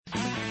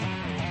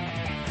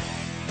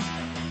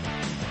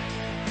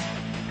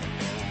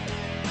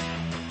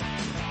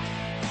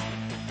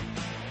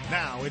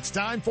Now it's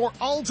time for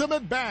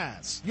Ultimate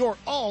Bass, your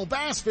all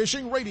bass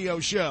fishing radio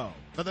show.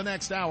 For the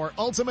next hour,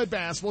 Ultimate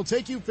Bass will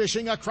take you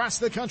fishing across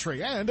the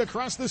country and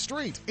across the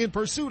street in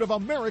pursuit of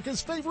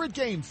America's favorite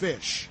game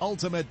fish.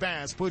 Ultimate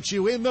Bass puts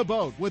you in the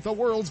boat with the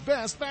world's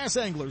best bass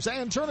anglers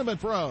and tournament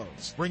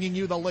pros, bringing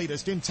you the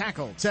latest in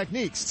tackle,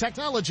 techniques,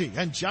 technology,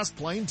 and just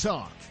plain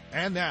talk.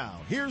 And now,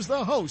 here's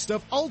the host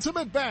of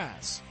Ultimate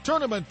Bass,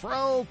 Tournament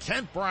Pro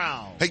Kent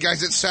Brown. Hey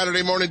guys, it's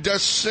Saturday morning,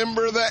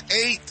 December the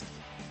 8th.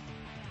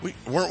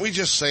 Weren't we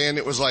just saying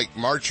it was like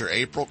March or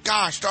April?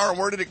 Gosh darn,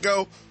 where did it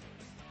go?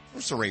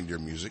 Where's the reindeer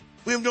music?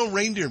 We have no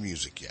reindeer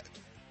music yet.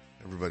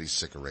 Everybody's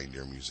sick of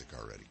reindeer music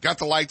already. Got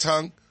the lights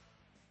hung.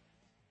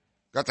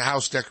 Got the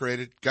house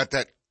decorated. Got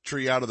that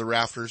tree out of the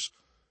rafters.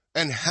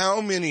 And how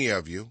many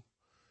of you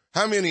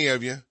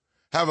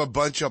have a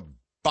bunch of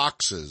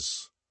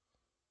boxes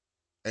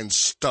and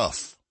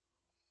stuff,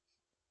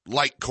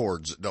 light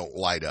cords that don't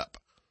light up,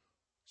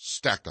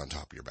 stacked on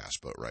top of your bass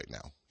boat right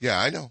now? Yeah,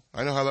 I know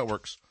how that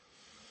works.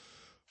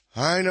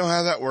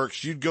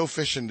 You'd go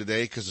fishing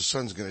today because the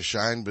sun's going to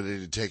shine, but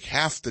it'd take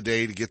half the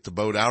day to get the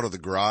boat out of the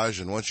garage.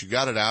 And once you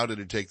got it out,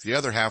 it'd take the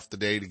other half the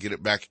day to get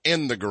it back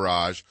in the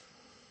garage.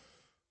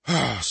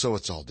 So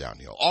it's all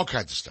downhill. All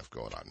kinds of stuff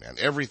going on, man.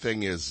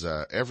 Everything is,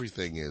 kind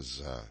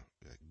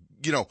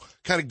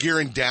of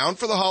gearing down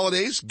for the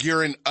holidays,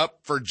 gearing up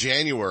for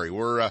January.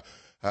 We're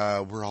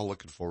all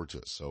looking forward to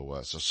it.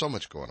 So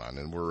much going on.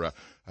 And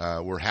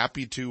we're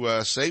happy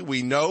to, say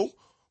we know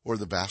where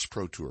the Bass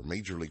Pro Tour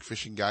Major League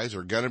Fishing guys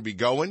are going to be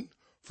going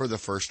for the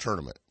first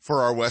tournament.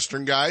 For our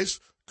Western guys,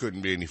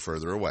 couldn't be any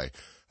further away,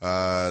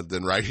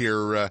 than right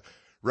here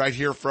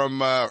from,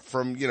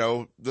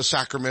 the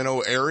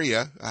Sacramento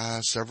area.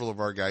 Several of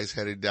our guys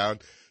headed down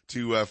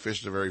to,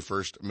 fish the very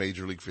first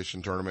Major League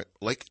Fishing tournament.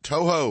 Lake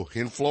Toho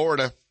in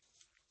Florida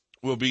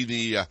will be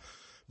the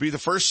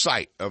first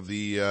site of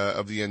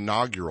the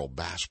inaugural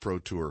Bass Pro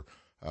Tour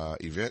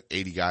event.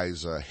 80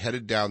 guys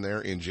headed down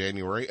there in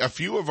January. A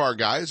few of our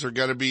guys are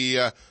going to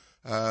be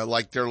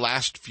like their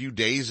last few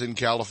days in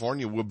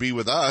California will be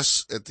with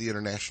us at the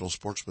International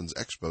Sportsman's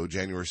Expo,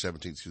 January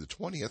 17th through the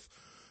 20th,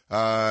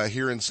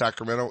 here in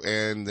Sacramento,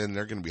 and then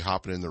they're going to be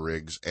hopping in the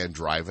rigs and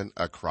driving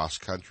across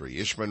country.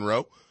 Ish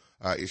Monroe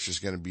is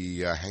just going to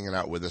be hanging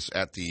out with us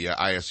at the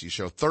ISC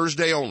show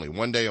Thursday only,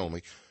 one day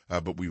only,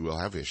 but we will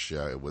have Ish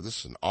with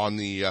us and on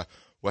the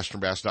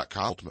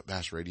westernbass.com Ultimate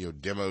Bass Radio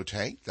demo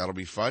tank. That'll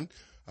be fun.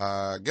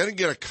 Gonna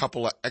get a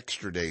couple of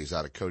extra days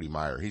out of Cody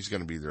Meyer. He's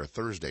gonna be there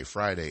Thursday,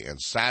 Friday,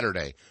 and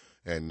Saturday,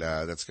 and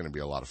that's gonna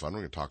be a lot of fun. We're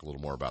gonna talk a little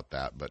more about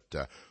that,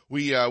 but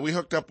we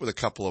hooked up with a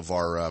couple of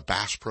our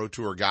Bass Pro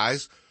Tour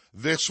guys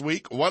this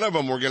week. One of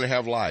them we're gonna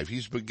have live.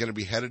 He's gonna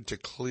be headed to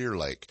Clear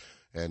Lake,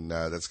 and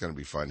that's gonna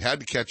be fun.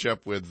 Had to catch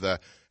up with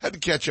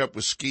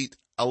Skeet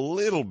a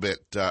little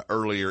bit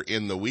earlier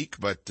in the week,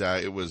 but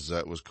it was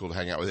cool to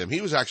hang out with him.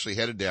 He was actually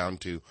headed down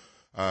to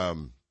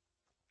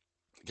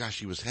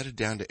he was headed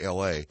down to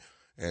L.A.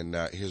 and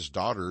his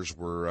daughters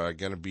were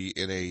going to be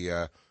in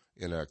a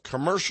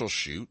commercial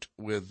shoot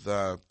with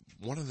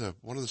one of the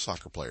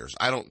soccer players.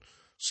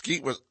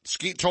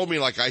 Skeet told me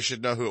like I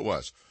should know who it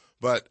was,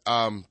 but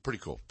pretty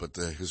cool. But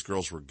his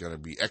girls were going to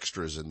be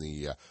extras in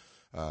the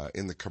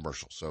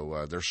commercial,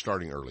 so they're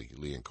starting early,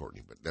 Lee and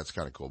Courtney. But that's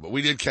kind of cool. But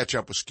we did catch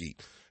up with Skeet,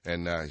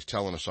 and he's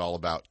telling us all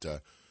about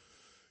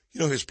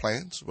his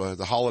plans,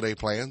 the holiday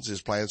plans,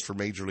 his plans for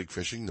Major League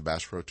Fishing, the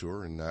Bass Pro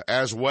Tour, and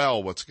as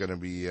well what's going to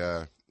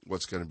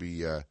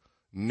be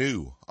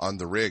new on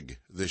the rig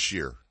this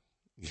year.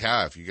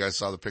 Yeah, if you guys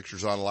saw the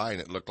pictures online,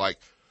 it looked like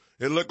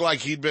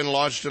he'd been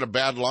launched at a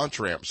bad launch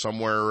ramp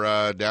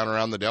somewhere down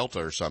around the Delta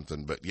or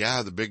something. But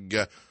yeah, the big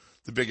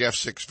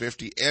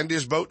F650 and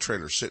his boat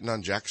trailer sitting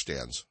on jack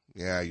stands.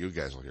 Yeah, you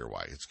guys will hear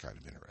why. It's kind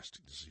of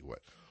interesting to see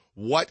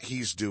what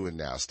he's doing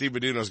now. Steve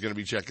Beduno is going to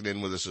be checking in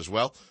with us as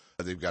well.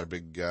 They've got a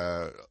big,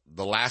 the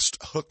last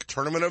hook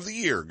tournament of the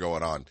year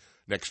going on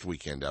next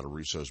weekend out of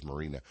Russo's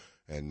Marina.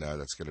 And,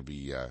 that's going to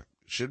be,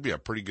 should be a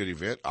pretty good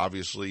event.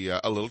 Obviously,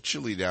 a little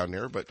chilly down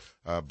there, but,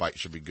 bite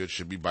should be good.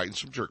 Should be biting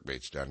some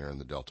jerkbaits down there in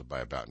the Delta by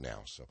about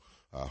now. So,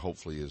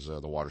 hopefully as,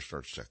 the water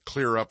starts to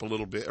clear up a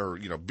little bit or,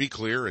 be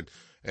clear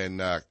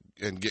and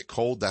get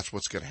cold, that's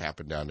what's going to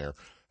happen down there.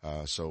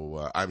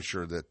 So I'm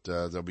sure that,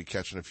 they'll be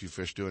catching a few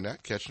fish doing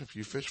that, catching a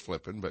few fish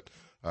flipping, but,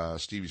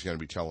 Stevie's going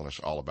to be telling us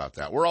all about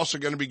that. We're also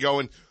going to be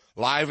going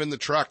live in the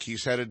truck.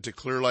 He's headed to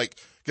Clear Lake,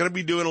 going to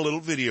be doing a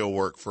little video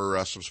work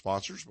for, some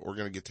sponsors, but we're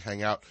going to get to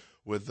hang out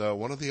with,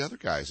 one of the other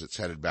guys that's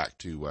headed back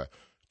to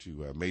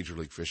Major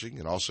League Fishing,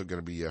 and also going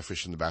to be,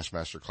 fishing the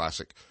Bassmaster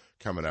Classic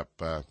coming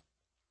up,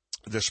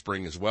 this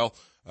spring as well,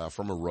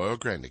 from Arroyo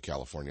Grande,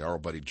 California. Our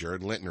buddy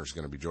Jared Lintner is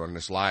going to be joining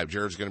us live.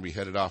 Jared's going to be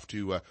headed off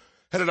to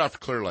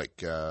Clear Lake,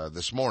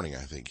 this morning.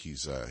 I think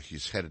he's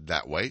headed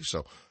that way.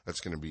 So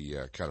that's going to be,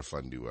 kind of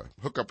fun to,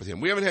 hook up with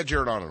him. We haven't had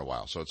Jared on in a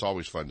while, so it's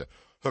always fun to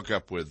hook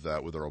up with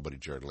our old buddy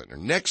Jared Lintner.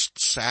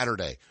 Next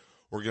Saturday,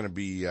 we're going to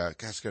be,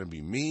 it's going to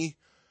be me,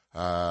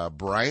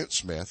 Bryant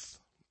Smith,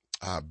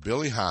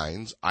 Billy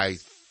Hines, I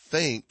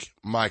think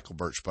Michael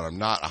Birch, but I'm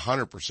not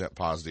 100%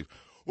 positive.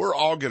 we're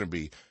all going to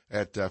be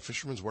at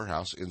Fisherman's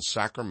Warehouse in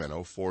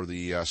Sacramento for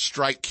the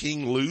Strike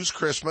King Lose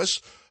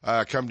Christmas.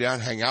 Come down,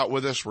 hang out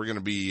with us. We're going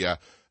to be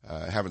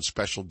having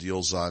special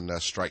deals on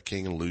Strike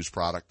King and Lose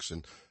products,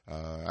 and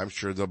I'm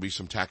sure there'll be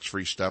some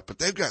tax-free stuff, but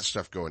they've got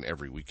stuff going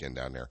every weekend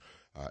down there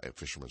at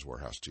Fisherman's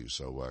Warehouse too.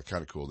 So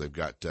kind of cool. They've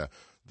got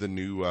the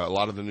new a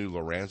lot of the new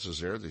Lowrances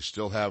there. They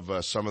still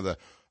have some of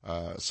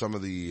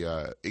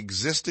the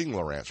existing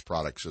Lowrance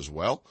products as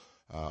well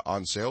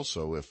on sale.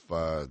 So if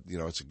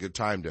it's a good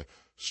time to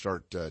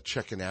start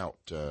checking out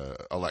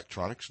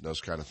electronics and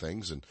those kind of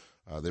things. And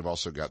they've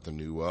also got the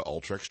new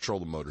Ultrex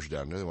trolling motors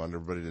down there. They want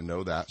everybody to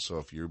know that. So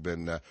if you've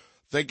been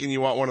thinking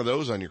you want one of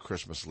those on your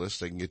Christmas list,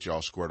 they can get you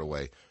all squared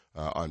away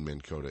on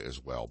Minn Kota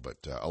as well.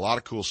 But a lot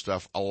of cool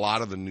stuff, a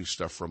lot of the new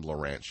stuff from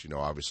Lowrance.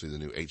 Obviously the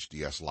new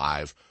HDS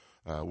Live.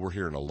 We're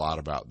hearing a lot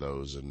about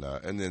those, and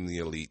then the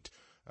Elite,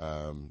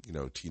 T9,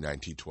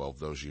 T12,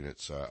 those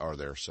units are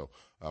there. So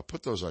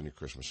put those on your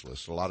Christmas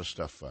list. A lot of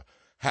stuff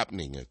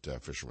happening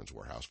at Fisherman's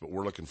Warehouse, but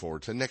we're looking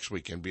forward to next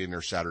weekend, being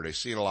there Saturday,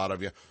 seeing a lot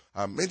of you.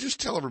 And just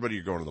tell everybody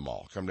you're going to the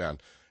mall. Come down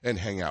and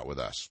hang out with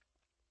us.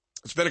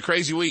 It's been a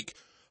crazy week.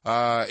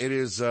 It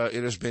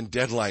has been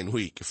deadline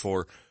week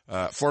for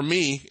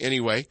me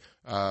anyway,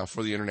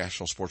 for the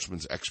International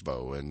Sportsman's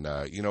Expo.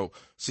 And,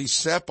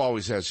 Sepp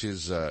always has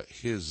his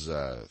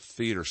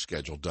theater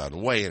schedule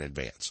done way in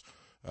advance,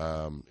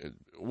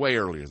 way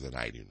earlier than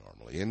I do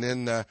normally. And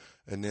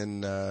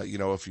then,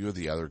 a few of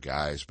the other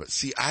guys. But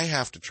see, I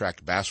have to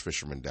track bass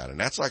fishermen down, and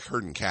that's like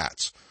herding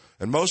cats.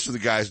 And most of the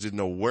guys didn't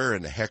know where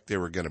in the heck they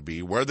were going to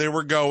be, where they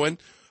were going,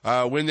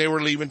 when they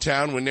were leaving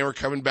town, when they were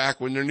coming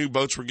back, when their new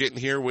boats were getting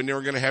here, when they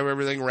were going to have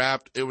everything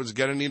wrapped. It was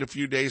going to need a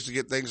few days to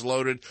get things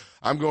loaded.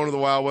 I'm going to the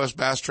Wild West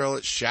Bass Trail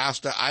at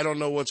Shasta. I don't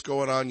know what's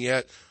going on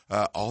yet.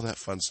 All that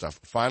fun stuff.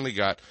 Finally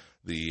got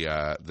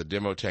the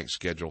demo tank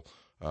schedule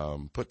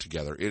put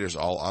together. It is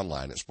all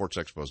online at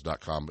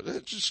sportsexpos.com,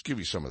 but just give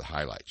you some of the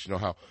highlights.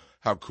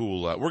 How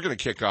cool. We're going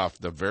to kick off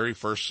the very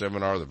first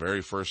seminar, the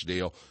very first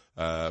deal.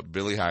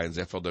 Billy Hines,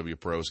 FLW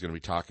Pro, is going to be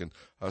talking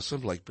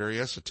some Lake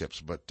Berryessa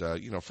tips. But,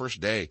 first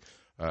day,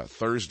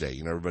 Thursday,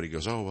 everybody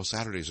goes, oh, well,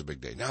 Saturday's a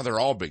big day. Now they're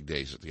all big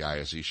days at the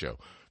ISE show.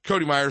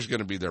 Cody Meyer's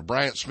going to be there.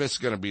 Bryant Smith's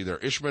going to be there.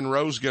 Ishman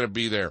Rowe's going to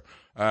be there.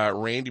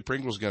 Randy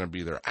Pringle's going to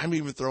be there. I'm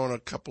even throwing a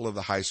couple of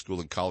the high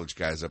school and college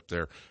guys up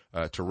there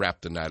to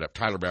wrap the night up.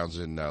 Tyler Bounds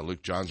and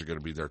Luke Johns are going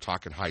to be there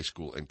talking high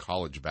school and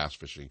college bass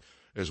fishing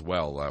as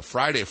well.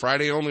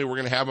 Friday only, we're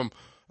going to have them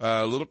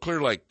a little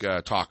Clear Lake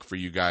talk for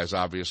you guys,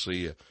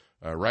 obviously,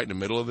 right in the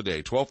middle of the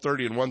day.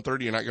 12:30 and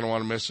 1:30, you're not going to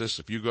want to miss this.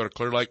 If you go to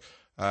Clear Lake,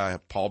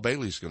 Paul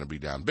Bailey's going to be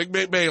down. Big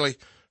Bailey.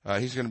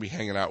 He's going to be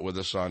hanging out with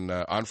us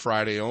on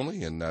Friday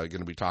only, and going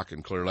to be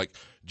talking Clear Lake.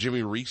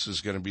 Jimmy Reese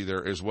is going to be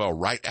there as well,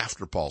 right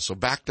after Paul. So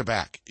back to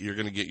back, you're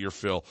going to get your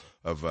fill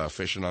of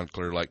fishing on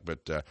Clear Lake.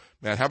 But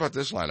man, how about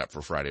this lineup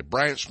for Friday?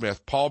 Bryant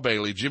Smith, Paul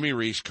Bailey, Jimmy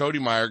Reese, Cody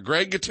Meyer,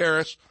 Greg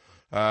Gutierrez.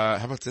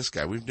 How about this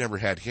guy? We've never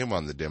had him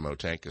on the demo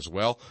tank as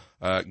well.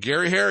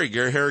 Gary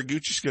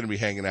Haraguchi's going to be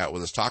hanging out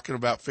with us, talking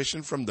about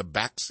fishing from the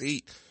back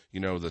seat.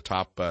 The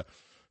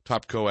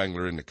top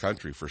co-angler in the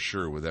country for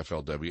sure with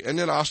FLW. And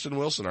then Austin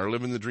Wilson, our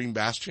Living the Dream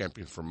Bass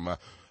champion from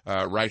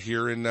right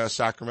here in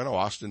Sacramento.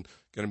 Austin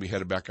going to be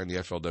headed back on the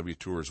FLW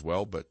tour as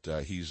well, but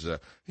he's going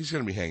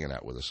to be hanging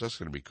out with us. That's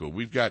going to be cool.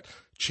 We've got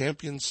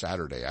Champion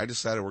Saturday. I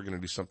decided we're going to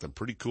do something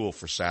pretty cool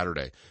for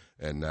Saturday,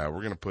 and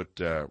we're going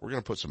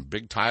to put some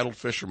big titled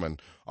fishermen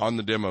on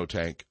the demo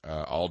tank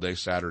all day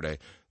Saturday.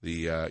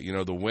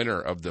 The winner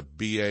of the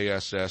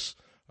BASS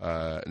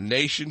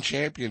Nation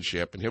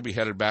Championship, and he'll be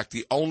headed back.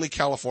 The only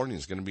Californian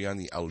is going to be on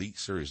the Elite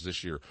Series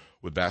this year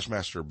with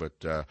Bassmaster,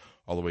 but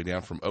all the way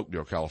down from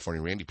Oakdale,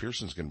 California. Randy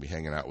Pearson's going to be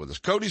hanging out with us.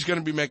 Cody's going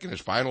to be making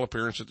his final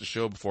appearance at the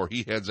show before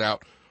he heads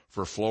out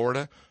for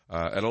Florida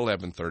at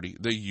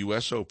 11:30. The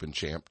U.S. Open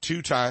champ,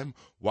 two-time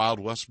Wild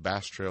West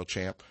Bass Trail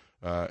champ,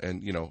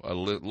 and a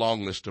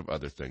long list of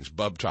other things.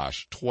 Bub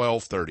Tosh,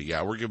 12:30.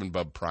 Yeah, we're giving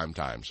Bub prime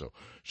time, so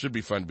should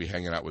be fun to be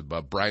hanging out with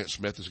Bub. Bryant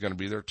Smith is going to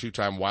be there,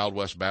 two-time Wild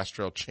West Bass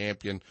Trail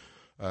champion.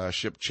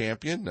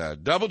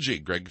 Double G,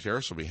 Greg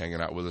Gutierrez will be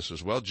hanging out with us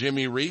as well.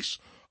 Jimmy Reese,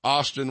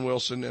 Austin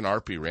Wilson, and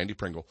RP, Randy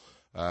Pringle,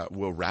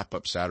 will wrap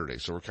up Saturday.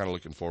 So we're kind of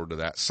looking forward to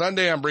that.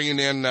 Sunday, I'm bringing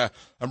in the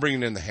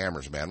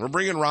Hammers, man. We're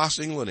bringing Ross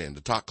England in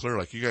to talk Clear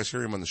Lake. You guys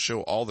hear him on the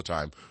show all the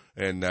time,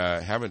 and,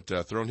 haven't,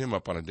 thrown him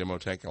up on a demo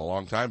tank in a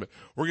long time, but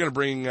we're going to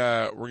bring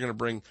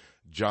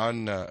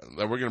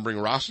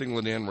Ross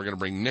England in. We're going to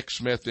bring Nick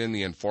Smith in,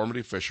 the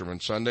informative fisherman,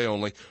 Sunday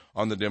only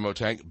on the demo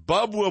tank.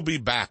 Bub will be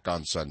back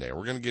on Sunday.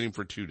 We're going to get him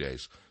for 2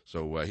 days.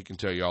 So, he can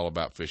tell you all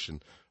about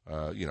fishing,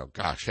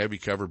 heavy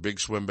cover, big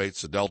swim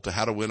baits, the Delta,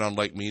 how to win on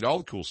Lake Mead, all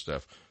the cool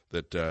stuff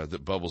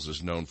that Bubbles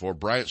is known for.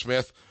 Bryant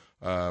Smith,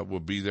 will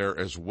be there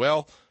as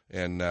well.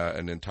 And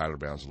then Tyler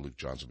Bounds and Luke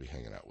Johns will be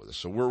hanging out with us.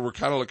 So we're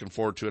kind of looking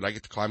forward to it. I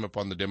get to climb up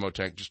on the demo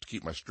tank just to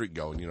keep my streak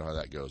going. You know how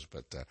that goes.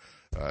 But,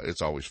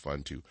 it's always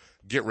fun to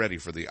get ready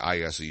for the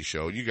ISE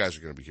show. You guys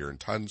are going to be hearing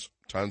tons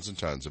and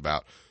tons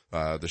about,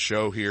 the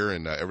show here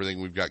and,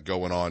 everything we've got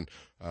going on,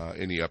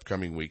 in the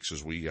upcoming weeks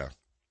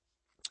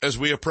as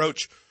we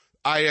approach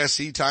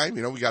ISE time.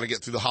 You know, we got to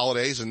get through the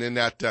holidays, and then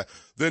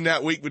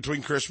that week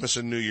between Christmas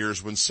and New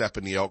Year's when Sepp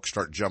and the Elk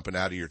start jumping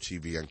out of your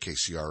TV on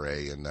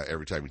KCRA, and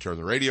every time you turn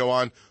the radio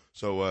on.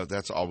 So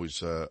that's always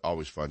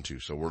fun too.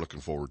 So we're looking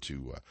forward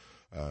to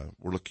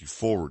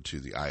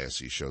the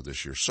ISE show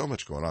this year. So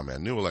much going on,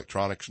 man. New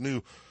electronics,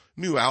 new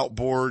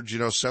outboards. You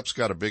know, Sepp's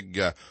got a big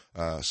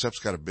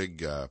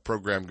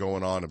program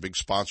going on, a big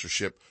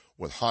sponsorship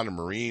with Honda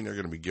Marine. They're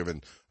going to be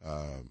giving,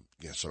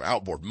 some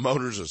outboard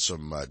motors and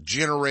some,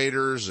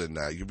 generators, and,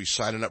 you'll be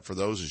signing up for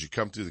those as you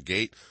come through the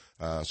gate.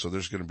 So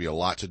there's going to be a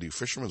lot to do.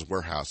 Fisherman's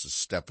Warehouse is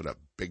stepping up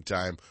big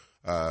time.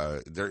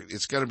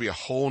 It's going to be a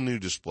whole new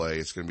display.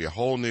 It's going to be a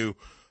whole new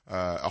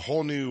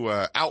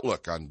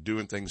outlook on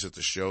doing things at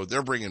the show.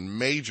 They're bringing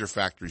major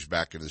factories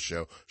back into the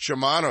show.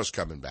 Shimano's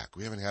coming back.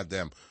 We haven't had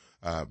them,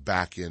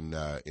 back in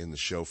the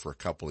show for a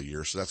couple of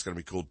years. So that's going to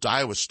be cool.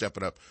 Daiwa's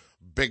stepping up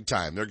big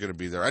time. They're going to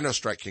be there. I know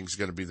Strike King's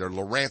going to be there.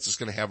 Lowrance is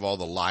going to have all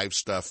the live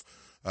stuff,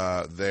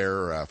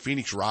 there.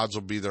 Phoenix Rods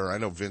will be there. I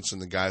know Vince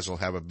and the guys will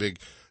have a big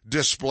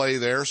display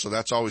there. So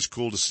that's always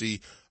cool to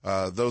see,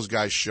 those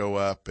guys show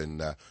up,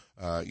 and,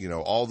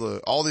 all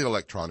the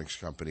electronics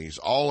companies,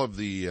 all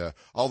the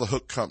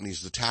hook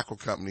companies, the tackle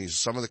companies,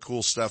 some of the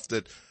cool stuff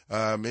that,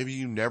 maybe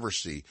you never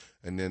see.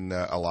 And then,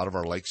 a lot of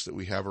our lakes that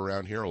we have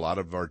around here, a lot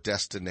of our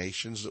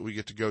destinations that we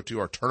get to go to,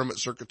 our tournament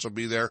circuits will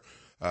be there.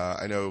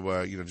 I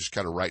know, just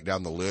kind of write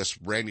down the list.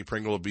 Randy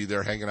Pringle will be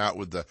there hanging out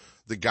with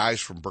the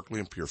guys from Berkeley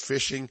and Pure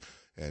Fishing,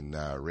 and,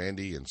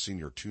 Randy and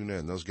Senior Tuna,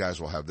 and those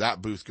guys will have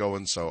that booth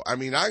going. So, I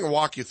mean, I can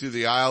walk you through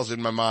the aisles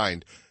in my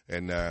mind,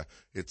 and,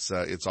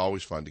 it's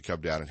always fun to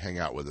come down and hang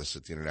out with us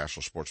at the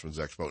International Sportsman's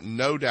Expo.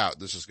 No doubt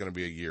this is going to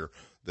be a year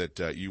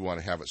that, you want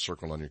to have it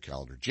circled on your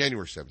calendar.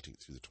 January 17th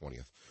through the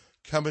 20th,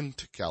 coming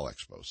to Cal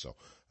Expo. So,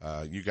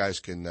 you guys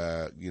can,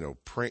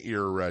 print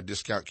your,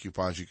 discount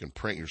coupons. You can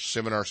print your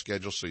seminar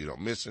schedule so you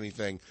don't miss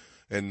anything,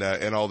 and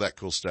all that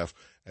cool stuff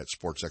at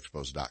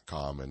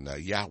sportsexpos.com. And,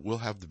 we'll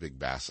have the big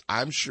bass,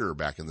 I'm sure,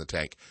 back in the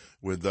tank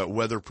with,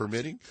 weather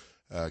permitting.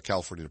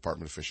 California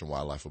Department of Fish and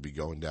Wildlife will be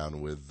going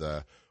down with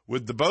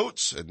the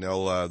boats, and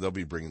they'll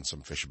be bringing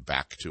some fish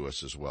back to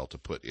us as well to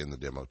put in the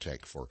demo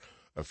tank for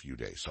a few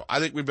days. So I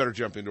think we better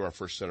jump into our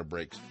first set of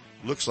breaks.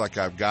 Looks like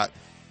I've got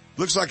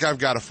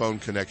a phone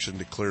connection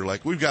to Clear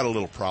Lake. We've got a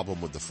little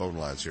problem with the phone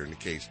lines here in the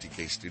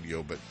KSTK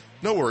studio, but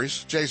no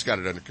worries. Jay's got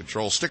it under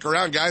control. Stick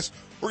around, guys.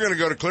 We're going to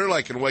go to Clear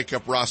Lake and wake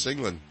up Ross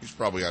England. He's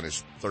probably on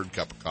his third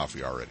cup of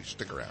coffee already.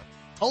 Stick around.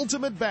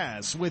 Ultimate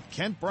Bass with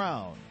Kent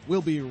Brown.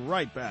 We'll be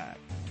right back.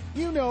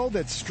 You know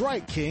that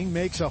Strike King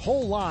makes a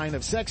whole line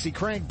of sexy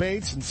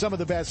crankbaits and some of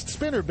the best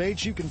spinner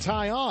baits you can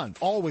tie on,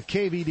 all with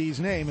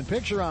KVD's name and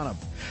picture on them.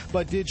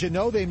 But did you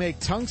know they make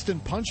tungsten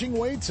punching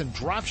weights and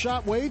drop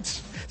shot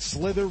weights?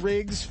 Slither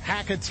rigs,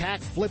 hack attack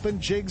flippin'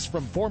 jigs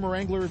from former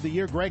Angler of the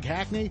Year Greg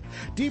Hackney,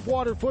 deep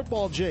water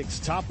football jigs,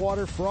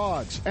 topwater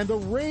frogs, and the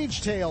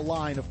Rage Tail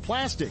line of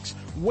plastics,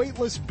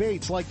 weightless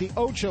baits like the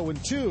Ocho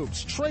and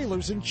tubes,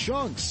 trailers and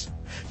chunks.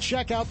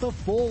 Check out the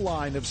full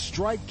line of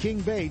Strike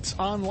King baits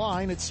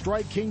online at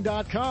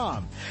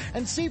StrikeKing.com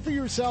and see for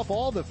yourself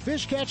all the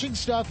fish-catching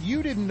stuff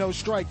you didn't know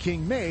Strike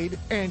King made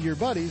and your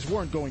buddies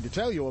weren't going to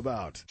tell you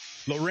about.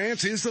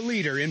 Lowrance is the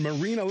leader in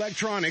marine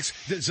electronics,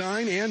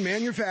 design, and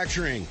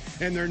manufacturing.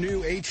 And their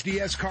new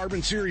HDS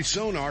Carbon Series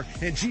sonar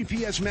and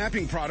GPS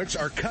mapping products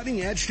are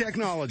cutting-edge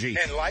technology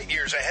and light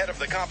years ahead of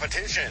the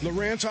competition.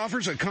 Lowrance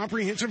offers a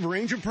comprehensive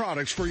range of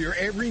products for your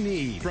every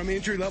need, from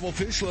entry-level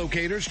fish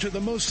locators to the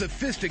most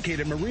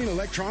sophisticated marine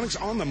electronics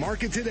on the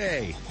market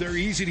today. They're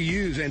easy to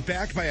use and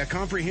backed by a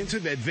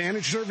comprehensive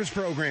Advantage service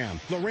program.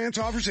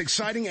 Lowrance offers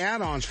exciting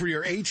add-ons for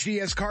your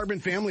HDS Carbon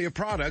family of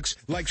products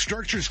like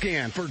Structure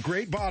Scan for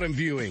great bottom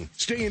viewing.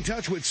 Stay in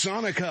touch with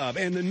Sonic Hub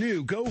and the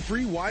new Go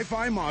Free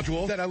Wi-Fi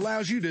module that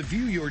allows you to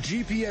view your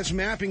GPS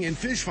mapping and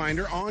fish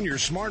finder on your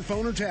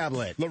smartphone or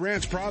tablet.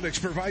 Lowrance products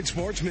provide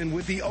sportsmen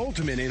with the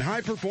ultimate in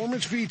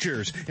high-performance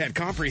features at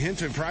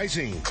comprehensive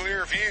pricing.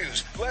 Clear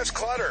views, less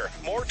clutter,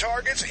 more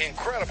targets,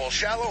 incredible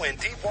shallow and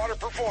deep water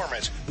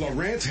performance.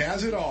 Lowrance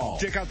has it all.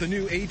 Check out the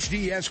new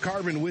HDS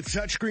Carbon with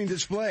touchscreen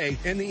display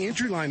and the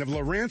entry line of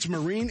Lowrance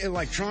Marine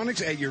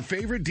Electronics at your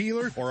favorite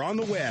dealer or on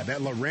the web at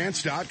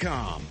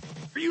Lowrance.com.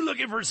 Are you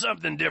looking for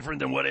something different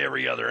than what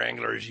every other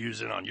angler is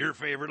using on your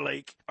favorite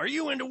lake? Are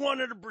you into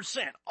 100%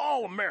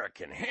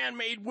 all-American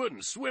handmade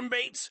wooden swim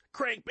baits,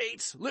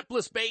 crankbaits,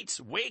 lipless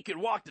baits, wake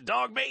and walk the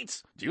dog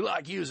baits? Do you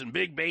like using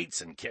big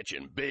baits and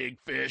catching big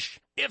fish?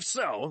 If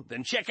so,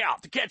 then check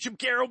out the Ketchup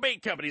Caro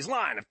Bait Company's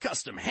line of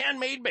custom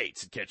handmade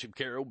baits at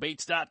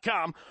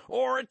ketchupcarobaits.com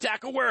or at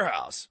Tackle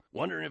Warehouse.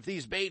 Wondering if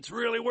these baits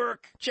really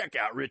work? Check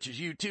out Rich's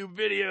YouTube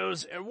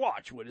videos and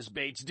watch what his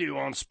baits do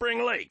on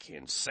Spring Lake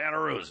in Santa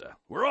Rosa,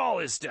 where all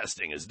his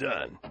testing is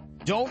done.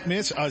 Don't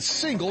miss a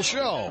single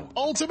show.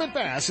 Ultimate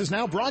Bass is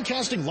now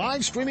broadcasting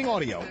live streaming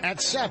audio at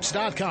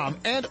seps.com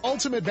and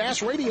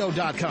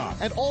ultimatebassradio.com.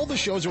 And all the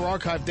shows are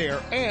archived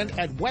there and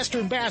at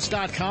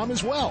westernbass.com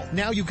as well.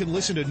 Now you can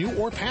listen to new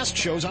or past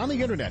shows on the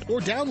internet,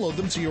 or download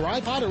them to your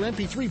iPod or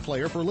MP3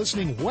 player for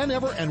listening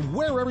whenever and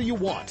wherever you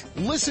want.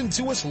 Listen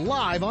to us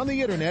live on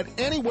the internet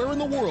anywhere in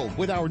the world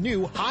with our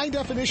new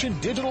high-definition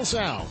digital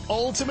sound.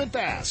 Ultimate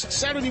Bass,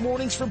 Saturday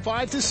mornings from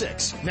 5 to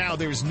 6. Now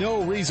there's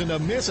no reason to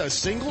miss a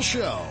single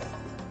show.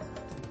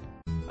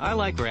 I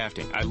like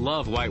rafting. I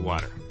love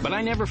whitewater. But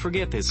I never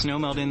forget that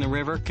snowmelt in the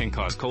river can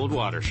cause cold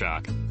water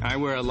shock. I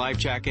wear a life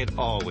jacket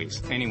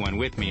always. Anyone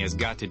with me has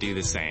got to do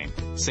the same.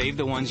 Save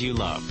the ones you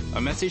love.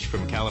 A message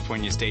from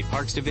California State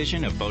Parks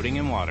Division of Boating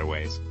and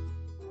Waterways.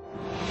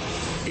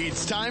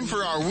 It's time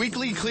for our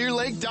weekly Clear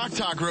Lake Dock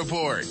Talk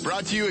Report,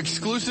 brought to you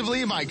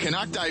exclusively by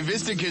Canocti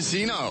Vista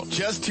Casino,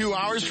 just 2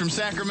 hours from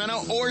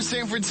Sacramento or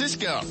San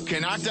Francisco.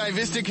 Canocti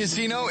Vista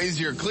Casino is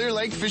your Clear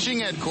Lake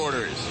fishing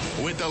headquarters.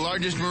 With the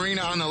largest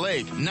marina on the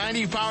lake,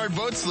 90 powered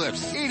boat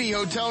slips, 80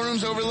 hotel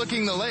rooms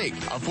overlooking the lake,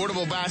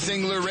 affordable bass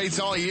angler rates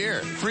all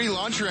year, free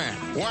launch ramp,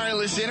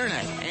 wireless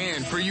internet,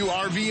 and for you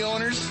RV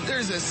owners,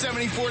 there's a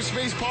 74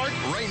 space park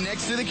right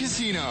next to the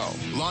casino.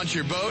 Launch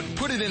your boat,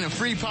 put it in a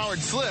free powered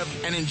slip,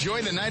 and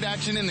enjoy the night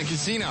action in the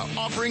casino,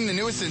 offering the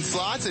newest in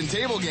slots and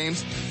table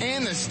games,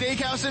 and the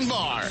steakhouse and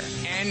bar.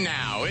 And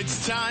now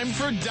it's time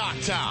for Dock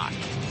Talk.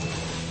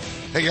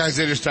 Hey guys,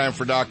 it is time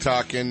for Dock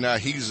Talk, and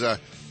he's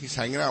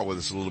hanging out with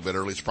us a little bit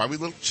early. It's probably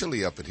a little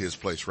chilly up at his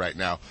place right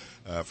now.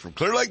 From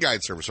Clear Lake Guide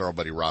Service, our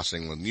buddy Ross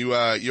England. You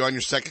on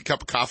your second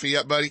cup of coffee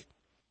yet, buddy?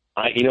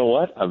 You know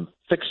what? I'm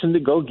fixing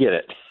to go get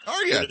it.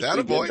 Oh yeah,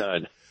 that boy.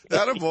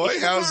 That boy.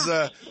 How's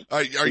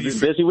are you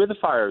busy with the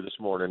fire this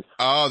morning?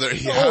 Oh, there.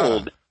 Yeah.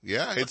 Cold.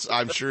 Yeah,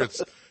 I'm sure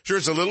it's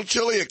a little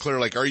chilly at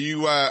Clear Lake. Are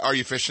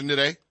you fishing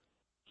today?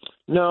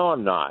 No,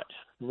 I'm not.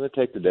 I'm going to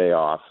take the day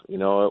off. You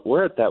know,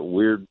 we're at that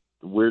weird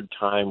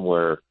time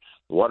where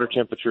the water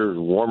temperature is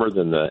warmer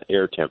than the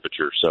air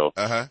temperature. So,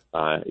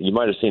 you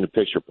might have seen a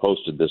picture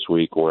posted this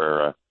week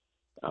where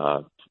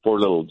poor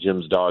little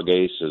Jim's dog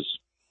Ace is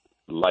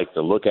like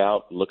the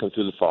lookout looking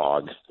through the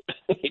fog.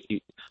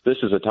 This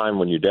is a time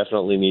when you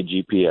definitely need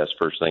GPS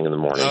first thing in the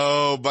morning.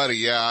 Oh, buddy,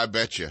 yeah, I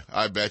bet you.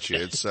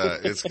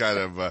 It's kind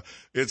of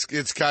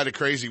it's kind of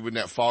crazy when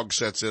that fog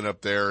sets in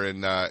up there,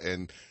 and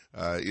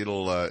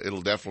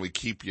it'll definitely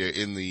keep you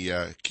in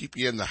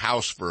the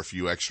house for a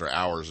few extra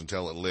hours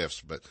until it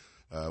lifts. But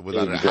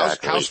without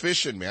exactly. How's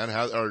fishing, man?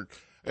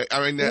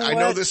 I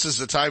know this is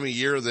the time of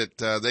year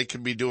that they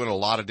can be doing a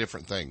lot of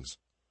different things.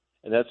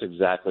 And that's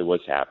exactly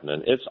what's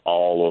happening. It's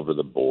all over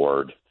the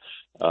board.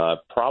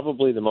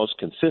 Probably the most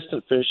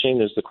consistent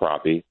fishing is the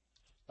crappie.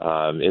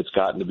 It's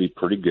gotten to be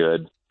pretty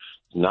good.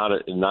 Not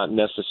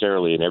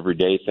necessarily an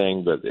everyday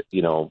thing, but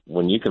you know,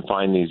 when you can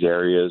find these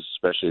areas,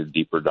 especially the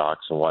deeper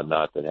docks and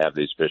whatnot that have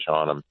these fish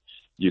on them,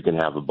 you can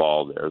have a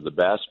ball there. The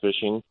bass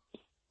fishing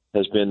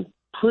has been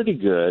pretty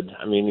good.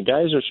 I mean, the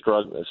guys are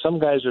struggling. Some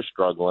guys are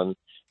struggling.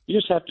 You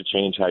just have to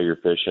change how you're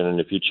fishing, and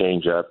if you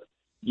change up,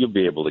 you'll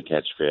be able to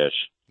catch fish.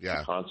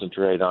 Yeah.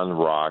 Concentrate on the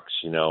rocks,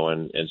 you know,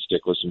 and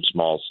stick with some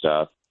small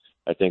stuff.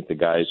 I think the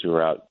guys who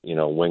are out, you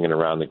know, winging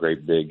around the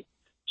great big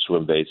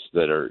swim baits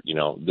that are, you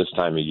know, this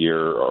time of year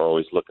are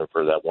always looking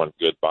for that one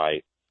good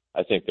bite.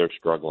 I think they're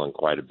struggling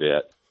quite a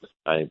bit.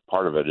 I think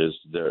part of it is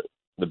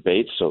the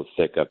bait's so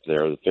thick up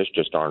there, the fish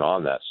just aren't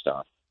on that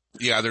stuff.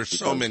 Yeah, there's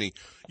so many.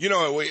 You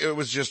know, it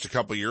was just a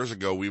couple of years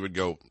ago we would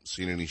go,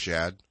 seen any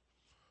shad?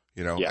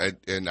 You know, yeah.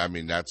 And I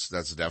mean, that's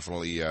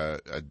definitely a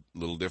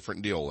little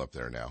different deal up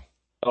there now.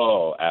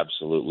 Oh,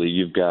 absolutely.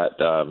 You've got,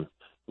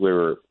 we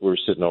were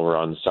sitting over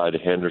on the side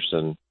of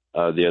Henderson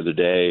the other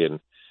day, and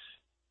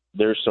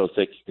they're so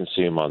thick you can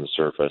see them on the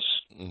surface.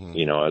 Mm-hmm.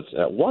 You know, it's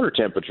water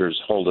temperature is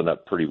holding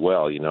up pretty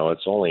well. You know,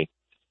 it's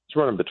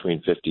running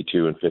between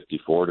 52 and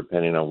 54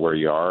 depending on where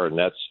you are, and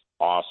that's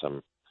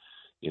awesome.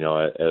 You know,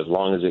 as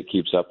long as it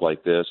keeps up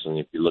like this, and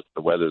if you look at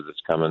the weather that's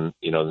coming,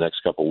 you know, the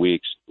next couple of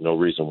weeks, no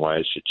reason why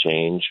it should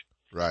change.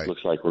 Right.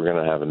 Looks like we're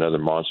going to have another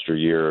monster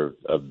year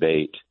of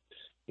bait.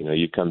 You know,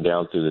 you come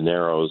down through the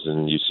Narrows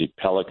and you see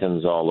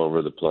pelicans all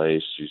over the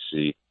place. You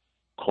see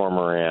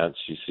cormorants,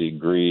 you see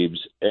grebes.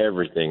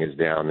 Everything is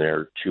down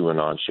there chewing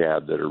on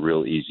shad that are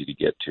real easy to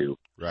get to.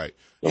 Right.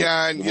 So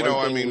yeah, and you know,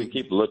 I mean, we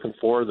keep looking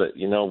for that.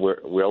 You know,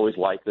 we always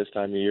like this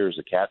time of year is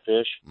the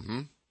catfish,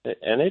 mm-hmm.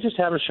 and they just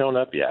haven't shown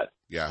up yet.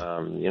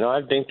 Yeah. You know,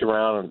 I've dinked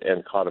around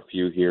and caught a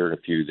few here and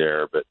a few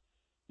there, but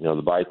you know,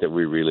 the bite that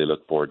we really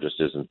look for just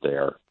isn't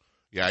there.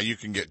 Yeah, you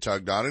can get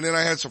tugged on. And then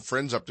I had some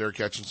friends up there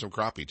catching some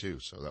crappie too.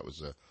 So that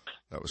was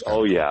kind of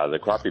cool. Yeah. The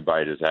crappie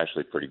bite is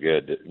actually pretty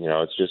good. You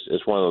know,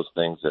 it's one of those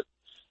things that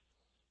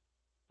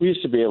we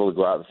used to be able to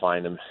go out and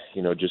find them,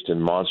 you know, just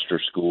in monster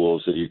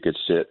schools that you could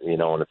sit, you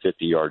know, on a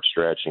 50-yard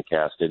stretch and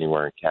cast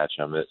anywhere and catch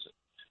them.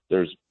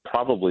 There's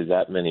probably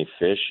that many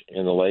fish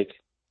in the lake.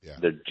 Yeah.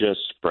 They're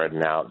just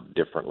spreading out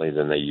differently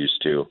than they used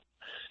to.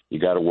 You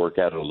got to work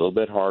at it a little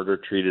bit harder,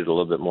 treat it a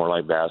little bit more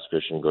like bass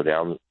fishing, go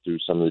down through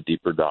some of the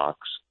deeper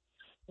docks.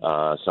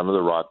 Some of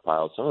the rock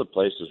piles, some of the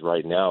places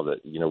right now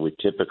that, you know, we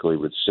typically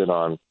would sit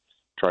on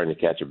trying to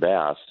catch a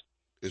bass.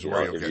 Is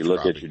where if you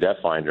look at your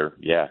depth finder,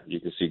 yeah,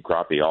 you can see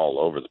crappie all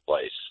over the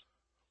place.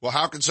 Well,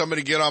 how can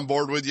somebody get on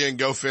board with you and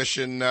go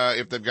fishing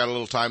if they've got a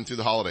little time through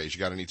the holidays? You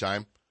got any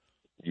time?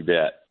 You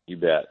bet. You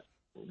bet.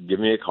 Give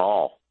me a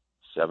call,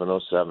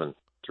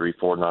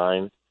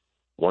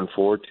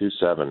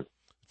 707-349-1427.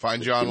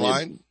 Find you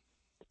online?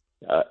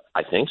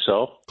 I think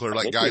so. Clear Lake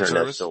I think Guide the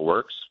internet Service? still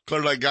works.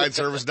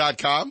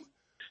 ClearLakeGuideService.com?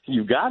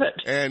 You got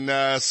it.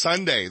 And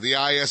Sunday, the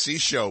ISE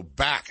show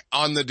back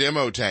on the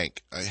demo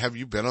tank. Have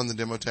you been on the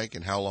demo tank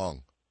and how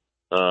long?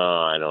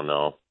 I don't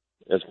know.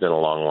 It's been a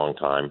long, long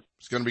time.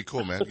 It's going to be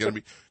cool, man.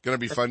 Going to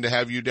be fun to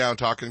have you down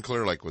talking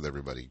Clear Lake with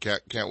everybody.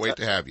 Can't wait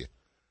to have you.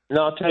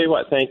 No, I'll tell you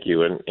what. Thank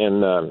you.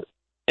 And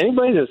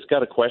anybody that's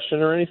got a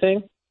question or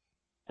anything,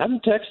 have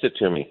them text it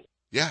to me.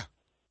 Yeah.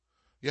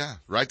 Yeah.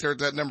 Right there at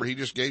that number he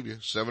just gave you,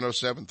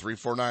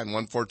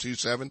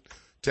 707-349-1427.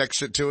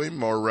 Text it to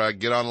him or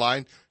get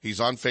online.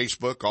 He's on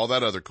Facebook, all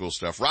that other cool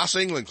stuff. Ross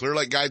England, Clear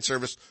Lake Guide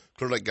Service,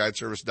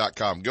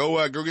 ClearLakeGuideService.com.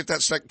 Go get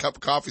that second cup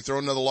of coffee, throw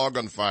another log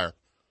on the fire.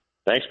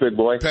 Thanks, big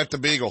boy. Pet the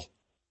beagle.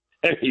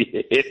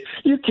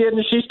 You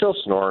kidding? She's still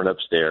snoring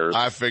upstairs.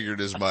 I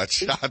figured as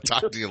much. I'll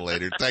talk to you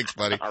later. Thanks,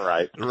 buddy. All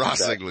right.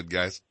 Ross England,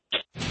 guys.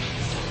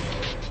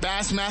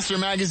 Bassmaster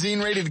Magazine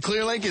rated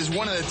Clear Lake is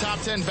one of the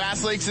top 10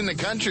 bass lakes in the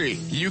country.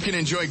 You can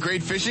enjoy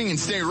great fishing and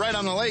stay right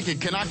on the lake at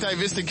Canocti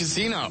Vista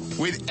Casino.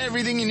 With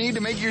everything you need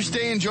to make your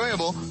stay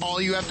enjoyable,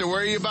 all you have to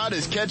worry about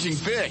is catching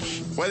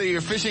fish. Whether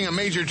you're fishing a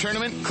major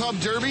tournament, club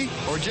derby,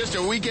 or just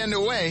a weekend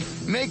away,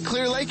 make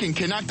Clear Lake and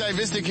Canocti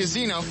Vista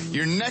Casino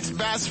your next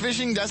bass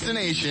fishing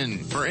destination.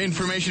 For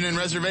information and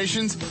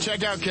reservations,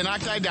 check out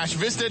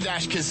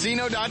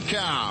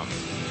canocti-vista-casino.com.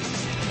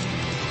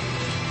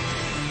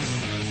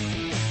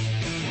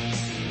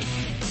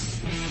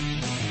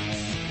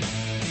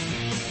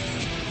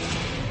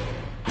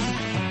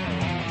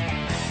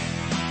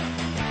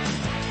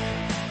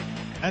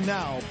 And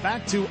now,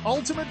 back to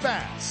Ultimate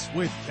Bass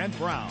with Kent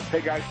Brown. Hey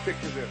guys,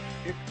 picture this.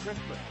 It's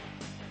Christmas.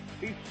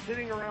 He's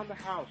sitting around the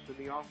house in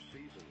the off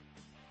season.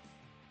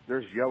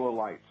 There's yellow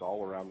lights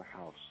all around the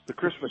house. The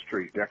Christmas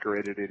tree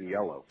decorated in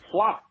yellow,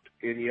 flocked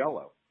in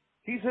yellow.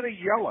 He's in a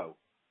yellow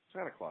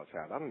Santa Claus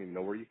hat. I don't even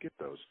know where you get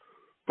those.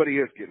 But he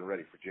is getting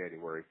ready for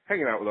January,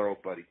 hanging out with our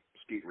old buddy,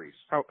 Skeet Reese.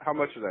 How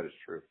much of that is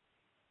true?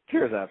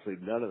 There's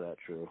absolutely none of that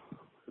true.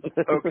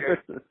 Okay.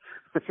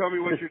 Tell me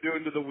what you're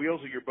doing to the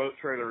wheels of your boat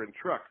trailer and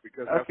truck,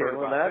 because I've heard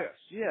about this.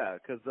 Yeah,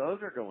 because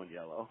those are going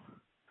yellow.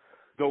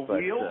 The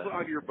wheels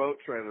on your boat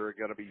trailer are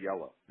going to be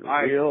yellow. The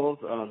wheels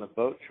on the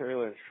boat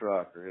trailer and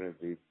truck are going to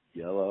be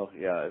yellow.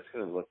 Yeah, it's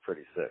going to look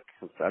pretty sick.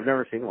 I've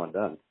never seen one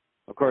done.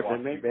 Of course,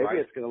 maybe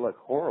it's going to look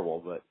horrible,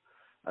 but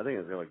I think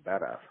it's going to look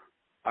badass.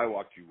 I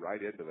walked you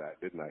right into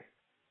that, didn't I?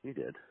 You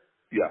did.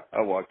 Yeah,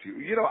 I walked you.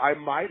 You know, I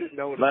might have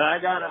known. But I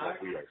got a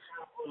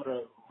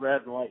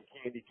red and white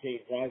candy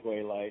cane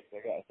driveway lights.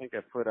 I think I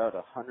put out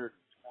 120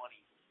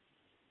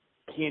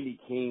 candy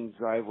cane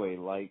driveway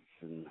lights,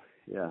 and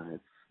yeah,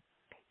 it's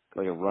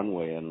like a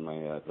runway on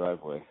my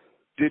driveway.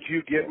 Did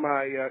you get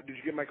my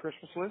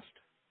Christmas list?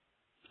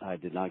 I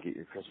did not get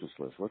your Christmas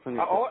list. What's on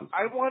your Christmas list?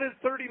 I wanted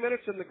 30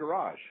 minutes in the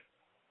garage.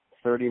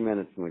 30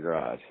 minutes in the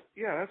garage.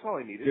 Yeah, that's all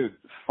I needed. Dude,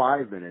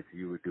 5 minutes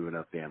you would do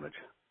enough damage.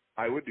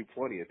 I would do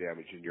plenty of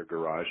damage in your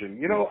garage. And,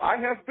 you know, I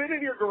have been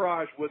in your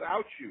garage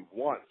without you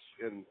once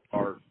in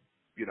our,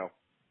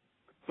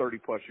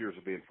 30-plus years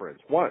of being friends.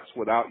 Once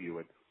without you,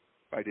 and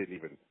I didn't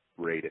even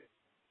rate it.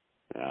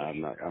 Yeah,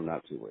 I'm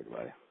not too worried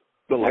about it.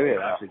 Maybe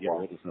I should get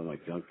rid of some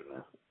like junk in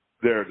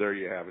there. There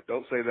you have it.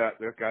 Don't say that.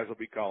 The guys will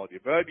be calling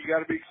you. But you got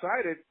to be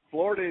excited.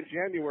 Florida in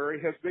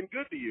January has been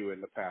good to you in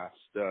the past.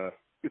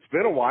 It's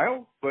been a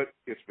while, but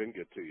it's been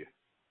good to you.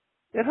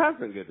 It has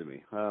been good to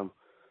me.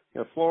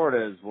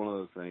 Florida is one of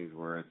those things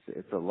where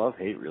it's a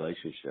love-hate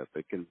relationship.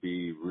 It can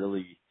be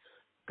really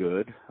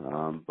good,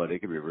 but it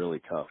can be really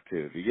tough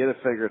too. If you get it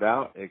figured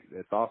out,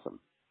 it's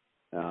awesome.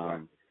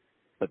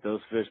 But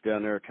those fish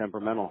down there are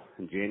temperamental.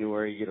 In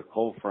January, you get a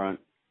cold front.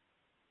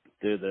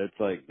 Dude, it's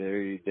like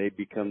they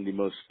become the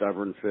most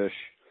stubborn fish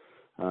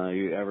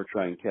you ever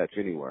try and catch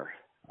anywhere.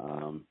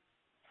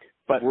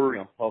 But were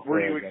you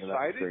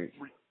excited?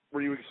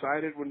 Were you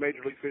excited when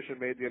Major League Fishing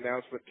made the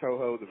announcement,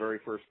 Toho, the very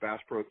first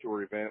Bass Pro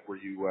Tour event? Were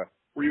you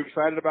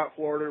excited about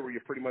Florida? Were you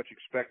pretty much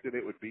expected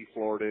it would be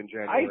Florida in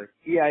January?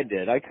 I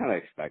did. I kind of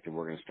expected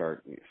we're going to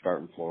start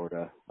in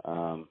Florida.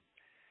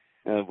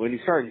 When you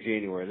start in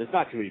January, there's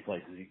not too many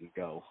places you can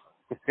go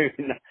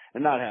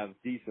and not have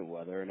decent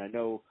weather. And I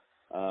know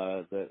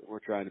that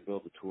we're trying to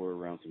build a tour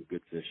around some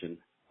good fishing.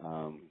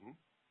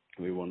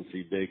 We want to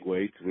see big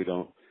weights. We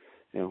don't,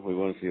 we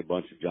want to see a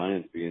bunch of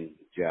giants being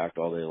jacked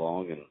all day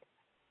long. And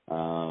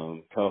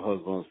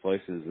Toho's one of those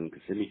places in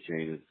Kissimmee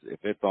chain.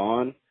 If it's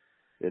on,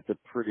 it's a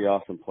pretty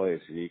awesome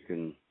place.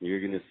 And you're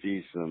going to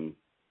see some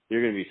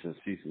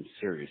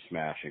serious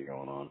smashing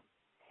going on.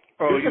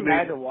 Oh, just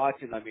imagine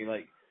watching. I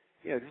mean,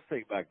 just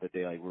think back to the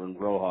day when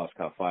Rojas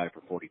caught 5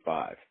 for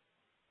 45.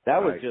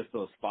 That was just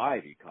those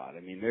 5 he caught. I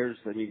mean,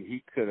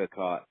 he could have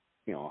caught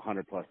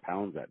 100+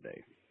 pounds that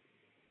day.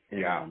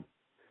 And,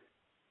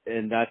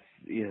 and that's,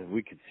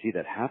 we could see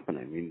that happen.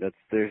 I mean,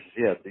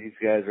 these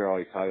guys are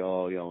always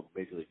talking,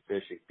 Major League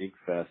Fishing, Big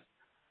Fest.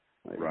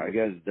 Right. You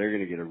guys, they're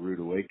going to get a rude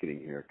awakening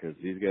here because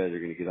these guys are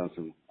going to get on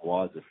some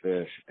wads of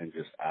fish and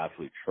just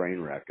absolutely train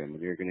wreck them.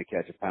 And you're going to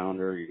catch a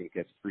pounder, you're going to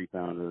catch a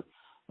 3-pounder,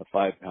 a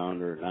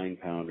 5-pounder, a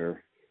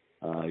 9-pounder.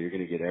 You're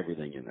going to get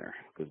everything in there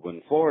because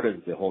when Florida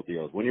is the whole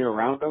deal. When you're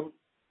around them,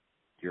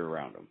 you're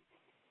around them.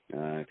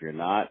 If you're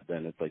not,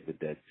 then it's like the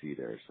Dead Sea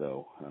there.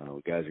 So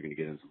guys are going to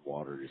get in some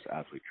water, just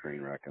absolutely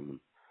train wreck them. And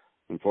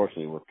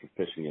unfortunately, we're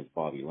fishing against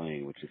Bobby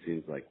Lane, which it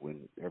seems like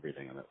wins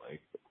everything on that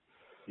lake.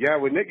 Yeah,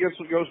 when Nick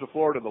goes to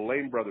Florida, the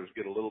Lane brothers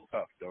get a little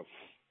tough, don't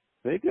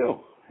they? They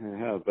do.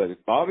 Yeah,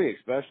 but Bobby,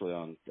 especially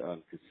on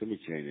Kissimmee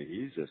Chain,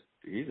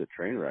 he's a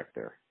train wreck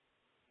there.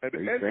 And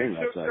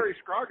Terry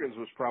Scroggins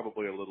was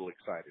probably a little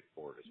excited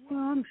for it as well.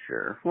 I'm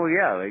sure. Well,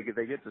 yeah,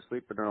 they get to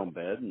sleep in their own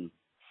bed, and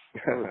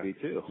I would be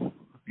too.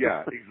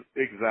 Yeah,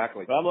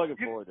 exactly. But I'm looking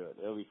forward to it.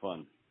 It'll be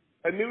fun.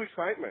 A new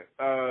excitement,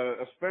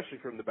 especially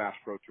from the Bass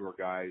Pro Tour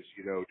guys.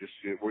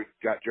 We've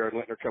got Jared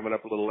Lintner coming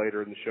up a little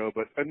later in the show,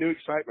 but a new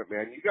excitement,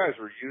 man. You guys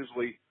are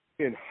usually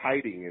in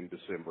hiding in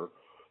December,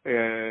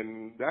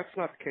 and that's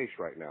not the case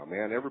right now,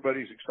 man.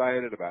 Everybody's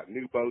excited about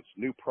new boats,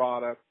 new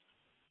product,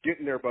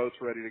 getting their boats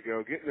ready to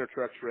go, getting their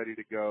trucks ready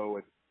to go,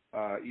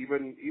 and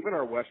even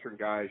our Western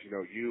guys,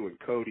 you and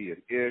Cody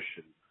and Ish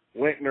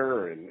and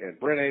Lintner and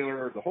Brent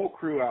Ayler, the whole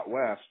crew out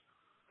west,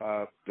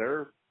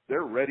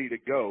 they're ready to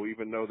go,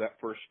 even though that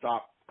first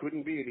stop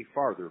couldn't be any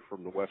farther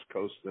from the West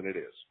Coast than it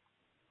is.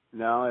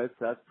 No,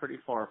 that's pretty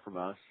far from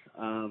us.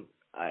 I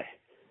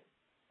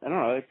don't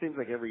know. It seems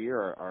like every year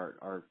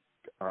our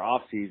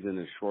off season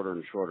is shorter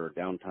and shorter.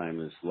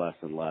 Downtime is less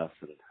and less,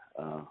 and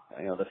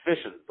the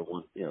fishing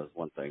is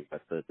one thing,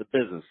 but the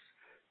business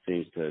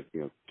seems to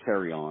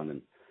carry on.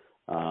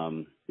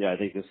 And I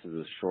think this is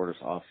the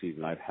shortest off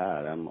season I've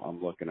had.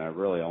 I'm looking. I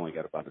really only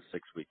got about a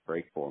 6-week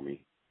break for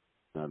me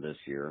this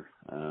year.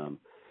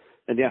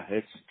 And yeah,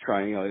 it's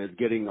trying, it's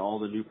getting all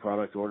the new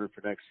product ordered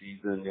for next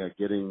season,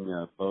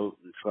 getting boat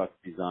and truck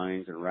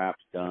designs and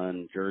wraps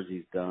done,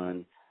 jerseys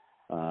done.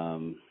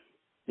 Trying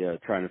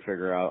to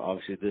figure out,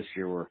 obviously this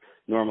year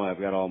normally I've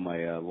got all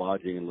my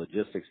lodging and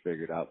logistics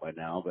figured out by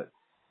now, but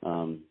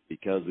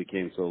because we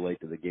came so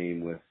late to the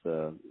game with,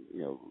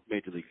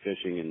 Major League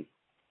Fishing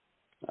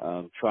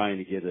and trying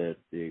to get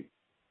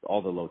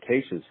all the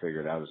locations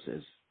figured out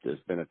has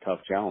been a tough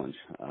challenge.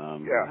 You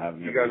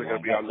guys are going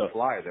to be on the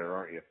fly there,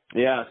 aren't you?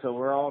 Yeah, so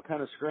we're all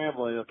kind of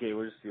scrambling. Okay,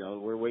 we're just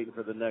we're waiting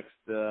for the next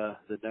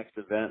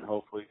event.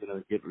 Hopefully,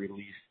 going to get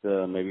released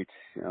maybe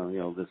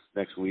this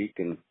next week,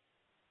 and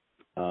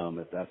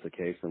if that's the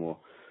case, then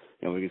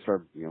we can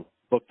start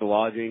book the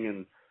lodging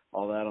and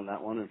all that on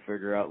that one, and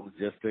figure out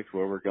logistics,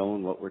 where we're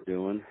going, what we're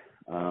doing.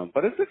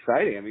 But it's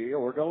exciting. I mean,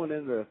 we're going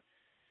into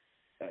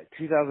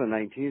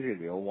 2019 is going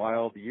to be a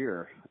wild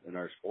year in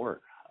our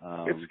sport.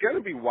 It's going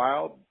to be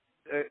wild,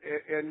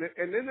 and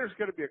then there's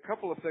going to be a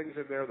couple of things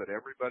in there that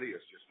everybody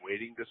is just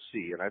waiting to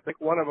see, and I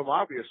think one of them,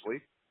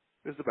 obviously,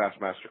 is the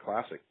Bassmaster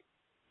Classic.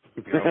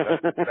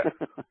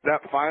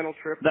 That final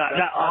trip.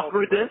 That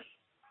awkwardness?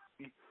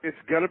 It's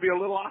going to be a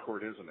little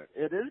awkward, isn't it?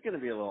 It is going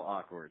to be a little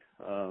awkward.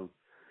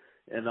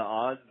 And the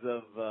odds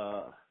of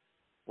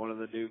one of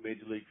the new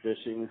Major League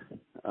Fishing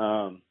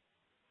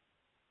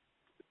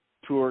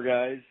tour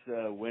guys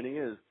winning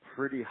is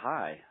pretty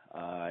high.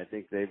 I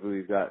think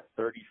we've got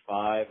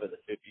 35 of the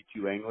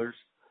 52 anglers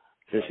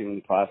fishing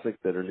the Classic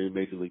that are new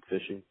Major League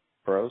Fishing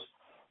pros,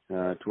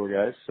 tour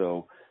guys.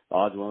 So the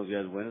odds of one of those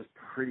guys win is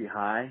pretty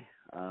high,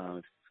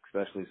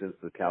 especially since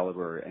the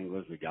caliber of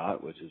anglers we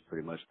got, which is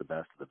pretty much the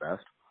best of the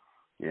best.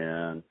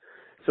 And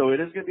so it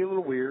is going to be a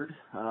little weird.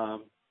 I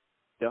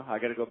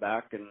got to go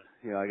back and,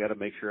 I got to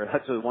make sure.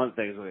 That's one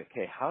thing is,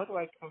 okay, how do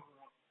I cover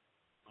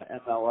my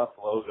MLF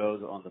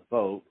logos on the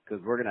boat?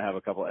 Because we're going to have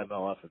a couple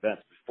MLF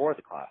events before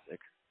the Classic.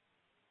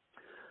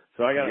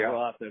 So I got to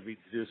go out there to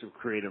do some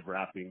creative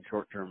wrapping,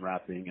 short-term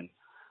wrapping, and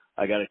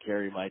I got to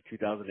carry my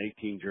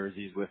 2018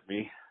 jerseys with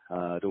me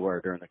to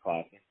wear during the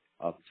Classic.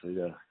 Obviously,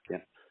 they're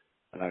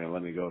not going to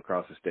let me go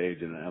across the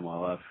stage in an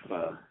MLF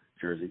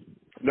jersey.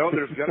 No,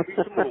 there's got to be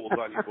some rules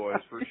on you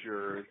boys for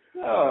sure,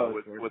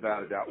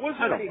 without a doubt. Was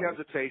there any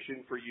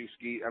hesitation for you,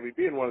 Skeet? I mean,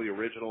 being one of the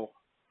original,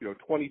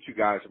 22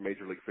 guys in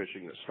Major League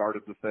Fishing that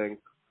started the thing,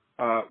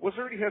 was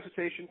there any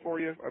hesitation for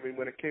you? I mean,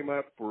 when it came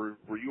up, were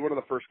you one of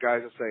the first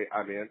guys to say,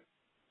 I'm in?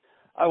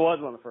 I was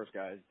one of the first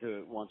guys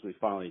to once we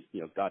finally,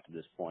 got to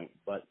this point.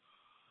 But,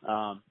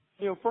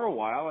 for a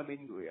while, I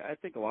mean, I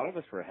think a lot of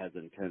us were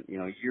hesitant.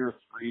 Year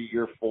 3,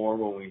 year 4,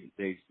 when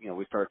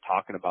we started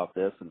talking about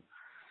this, and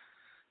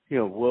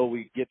will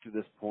we get to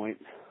this point?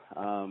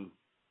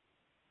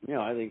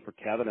 I think for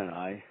Kevin and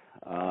I,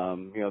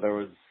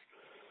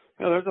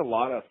 there's a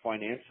lot of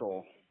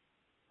financial,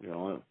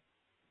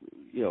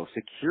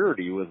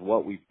 security with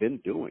what we've been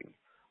doing.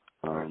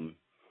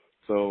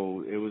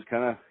 So it was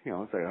kind of,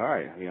 it's like, all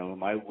right,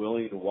 am I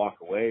willing to walk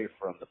away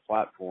from the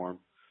platform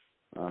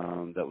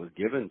that was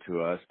given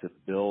to us to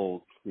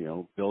build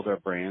our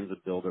brands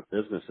and build our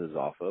businesses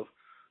off of?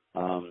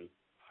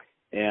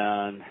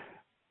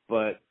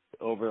 But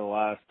over the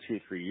last 2-3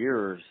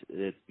 years,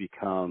 it's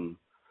become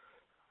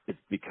a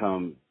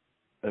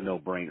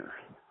no-brainer.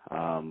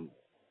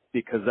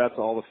 because that's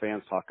all the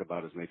fans talk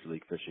about is Major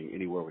League Fishing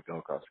anywhere we go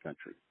across the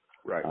country.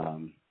 Right.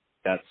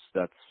 That's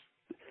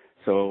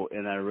so,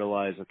 and I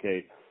realized,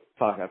 okay,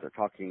 after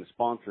talking to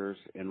sponsors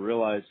and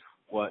realized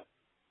what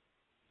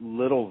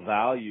little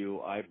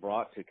value I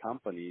brought to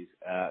companies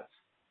at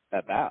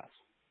Bass,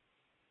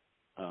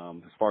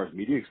 as far as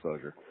media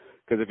exposure.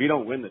 Because if you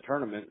don't win the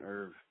tournament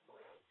or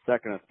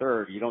second or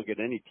third, you don't get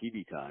any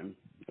TV time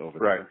over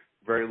right. there.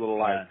 Very little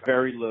live time.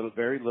 Very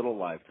little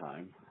live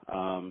time.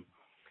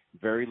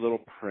 Very little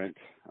print.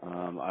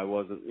 I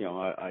wasn't,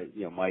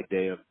 my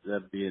day of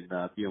them being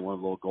one of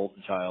the little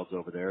golden childs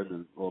over there,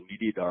 the little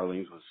media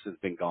darlings has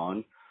been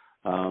gone.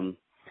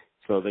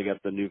 So they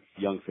got the new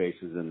young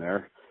faces in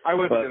there. I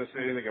wasn't going to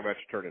say anything about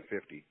you turning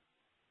 50.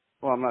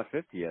 Well, I'm not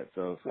 50 yet,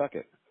 so suck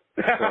it.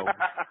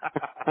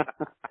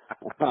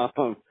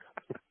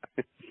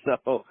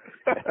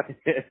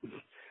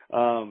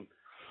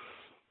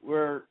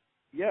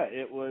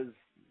 It was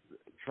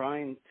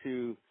trying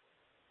to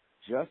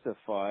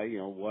justify,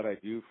 what I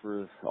do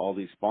for all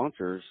these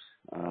sponsors,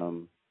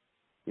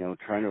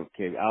 trying to,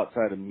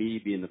 outside of me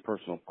being the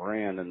personal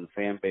brand and the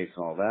fan base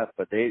and all that,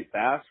 but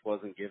Bass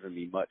wasn't giving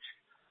me much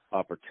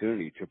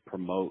opportunity to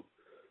promote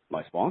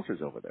my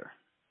sponsors over there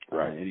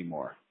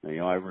anymore. They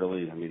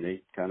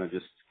kind of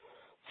just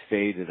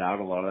faded out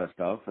a lot of that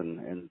stuff,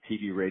 and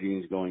TV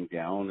ratings going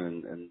down,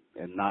 and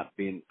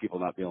people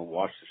not being able to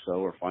watch the show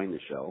or find the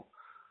show,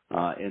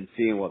 and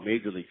seeing what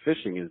Major League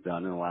Fishing has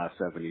done in the last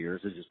 7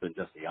 years has just been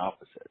just the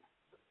opposite.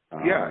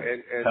 And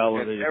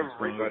everybody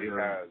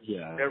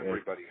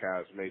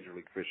has Major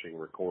League Fishing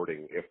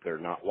recording if they're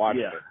not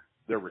watching it.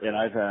 They're recording.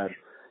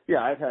 And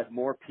I've had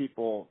more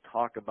people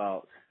talk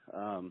about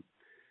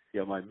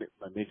my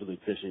Major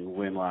League Fishing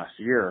win last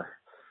year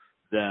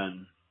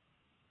than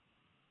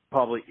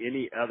probably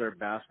any other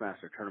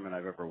Bassmaster tournament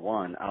I've ever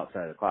won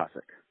outside of the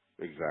Classic.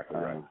 Exactly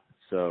right.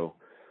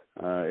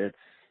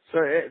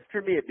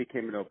 For me, it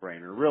became a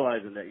no-brainer,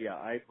 realizing that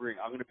I'm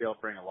going to be able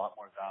to bring a lot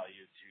more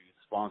value to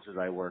the sponsors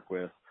I work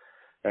with.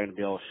 I'm going to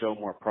be able to show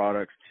more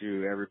products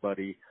to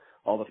everybody,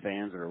 all the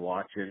fans that are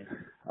watching.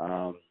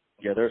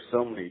 There's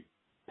so many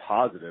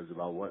positives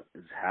about what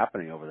is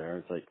happening over there.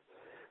 It's like,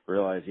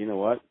 realize, you know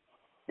what?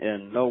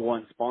 And no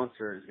one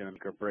sponsor is going to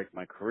make or break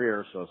my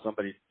career. So if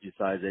somebody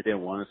decides they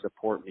didn't want to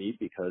support me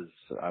because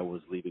I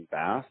was leaving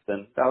Bass,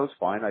 then that was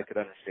fine. I could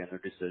understand their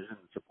decision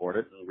and support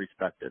it and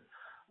respect it.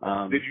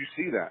 Did you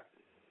see that?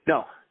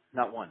 No,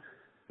 not one.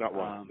 Not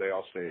one. They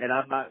all stayed. And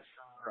I'm not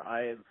sure.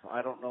 I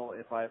don't know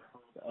if I've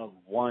heard of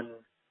one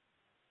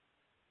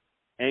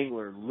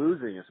angler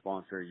losing a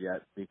sponsor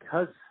yet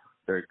because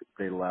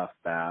they left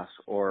Bass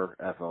or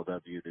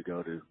FLW to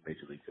go to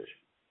Major League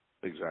Fishing.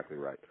 Exactly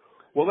right.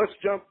 Well, let's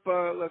jump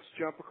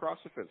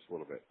across the fence a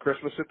little bit.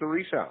 Christmas at the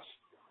Reese house.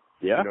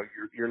 Yeah.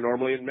 You're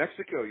normally in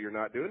Mexico. You're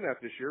not doing that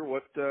this year.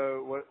 What's it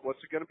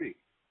going to be?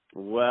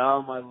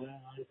 Well, my little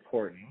one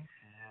Courtney,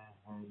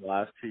 the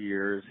last 2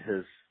 years,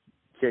 has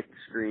kicked,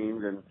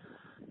 screamed, and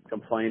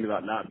complained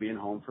about not being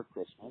home for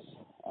Christmas.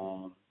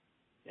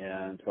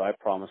 And so I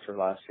promised her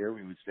last year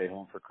we would stay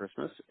home for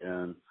Christmas,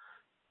 and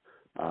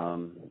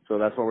so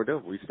that's what we're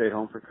doing. We stayed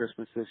home for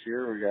Christmas this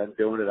year. We're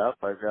doing it up.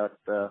 I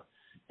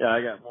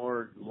got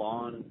more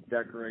lawn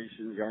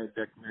decorations, yard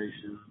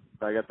decorations.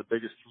 I got the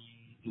biggest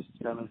tree, just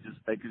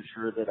making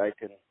sure that I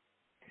can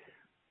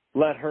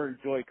let her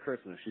enjoy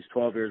Christmas. She's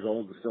 12 years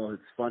old, but still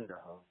it's fun to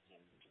her.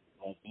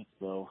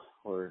 So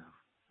we're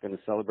going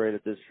to celebrate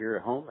it this year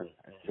at home and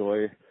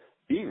enjoy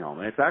being home.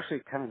 And it's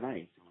actually kind of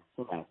nice in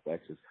some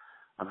aspects.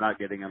 I'm not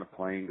getting on a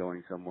plane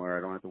going somewhere.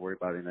 I don't have to worry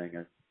about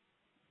anything.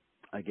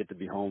 I get to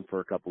be home for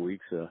a couple of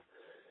weeks, that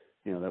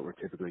we're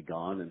typically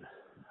gone, and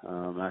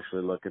I'm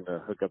actually looking to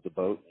hook up the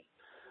boat and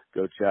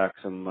go check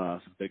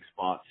some big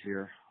spots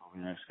here over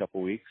the next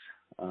couple of weeks.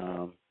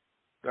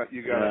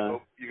 You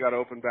got an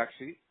open back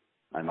seat?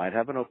 I might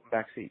have an open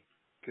back seat.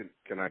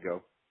 Can I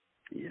go?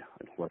 Yeah,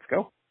 let's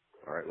go.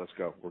 All right, let's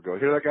go. We're going.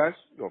 Hear that, guys?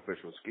 Go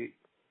fishing with Skeet.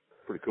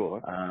 Pretty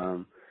cool, huh?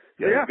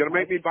 He's going to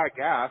make me buy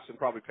gas and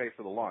probably pay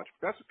for the launch,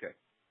 but that's okay.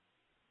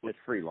 It's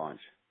free launch.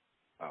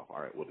 Oh,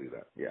 all right, we'll do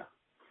that. Yeah.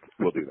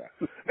 We'll do that.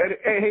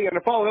 And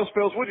if all else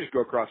fails, we'll just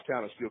go across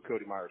town and steal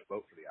Cody Meyer's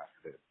boat for the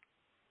afternoon.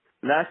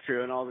 That's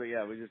true. And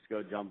we just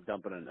go dump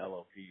it in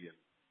LOP and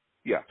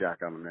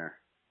jack on them there.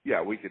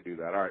 Yeah, we could do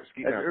that. All right,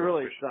 Skeet. It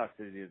really sucks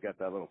that he's got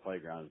that little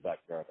playground in his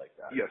backyard like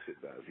that. Yes, it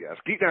does. Yeah,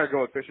 Skeet and I are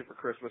going fishing for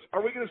Christmas.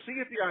 Are we going to see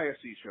you at the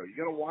ISC show? You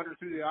going to wander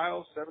through the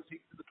aisles 17th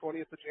to the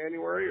 20th of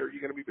January, or are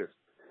you going to be busy?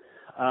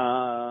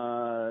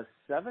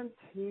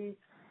 17th.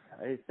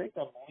 I think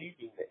I'm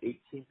leaving the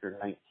 18th or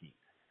 19th.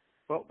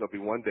 Well, there'll be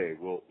one day.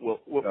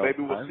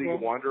 Maybe we'll see you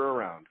wander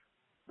around.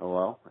 Oh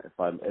well, if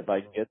I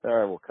can get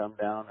there, I will come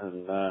down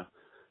and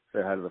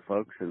say hi to the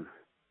folks and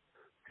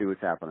see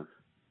what's happening.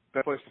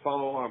 Best place to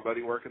follow along,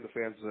 buddy. Where can the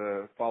fans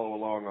follow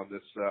along on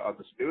this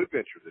new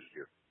adventure this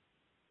year?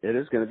 It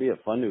is going to be a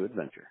fun new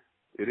adventure.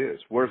 It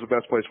is. Where's the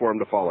best place for them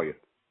to follow you?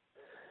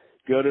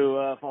 Go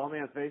to follow me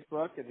on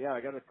Facebook, and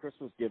I got a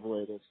Christmas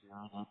giveaway this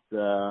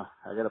year.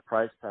 I got a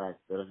prize pack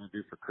that I'm going to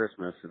do for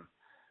Christmas,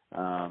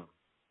 and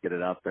get it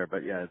it out there.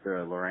 But yeah,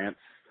 they're a Lowrance.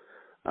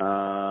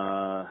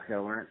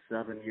 Lowrance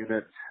 7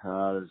 unit,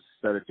 there's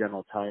a set of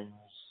General Tires,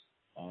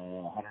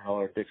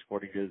 $100 Dick's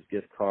Sporting Goods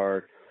gift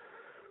card,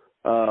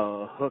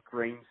 Hook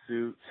rain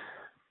suit.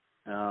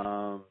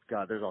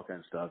 There's all kinds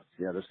of stuff.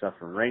 Yeah, there's stuff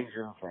from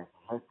Ranger, from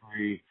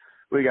Mercury.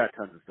 We got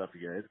tons of stuff to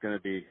get. It's going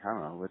to be, I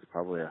don't know, it's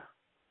probably a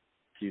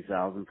few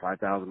thousand,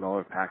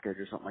 $5,000 package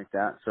or something like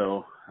that.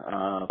 So,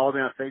 follow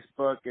me on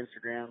Facebook,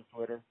 Instagram,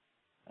 Twitter,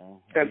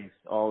 all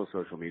the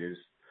social medias.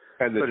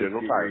 And the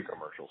General Tire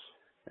commercials.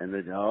 And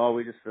then,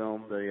 we just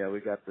filmed, we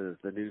got the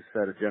new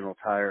set of General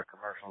Tire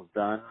commercials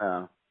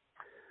done,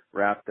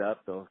 wrapped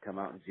up. They'll come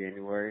out in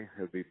January.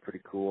 It'll be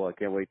pretty cool. I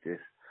can't wait to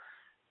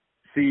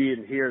see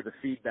and hear the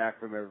feedback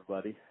from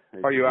everybody.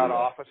 Are you out of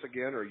office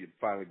again, or are you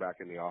finally back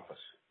in the office?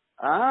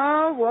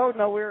 Well,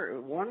 no,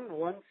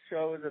 one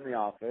show is in the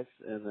office,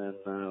 and then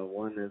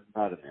one is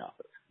not in the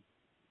office.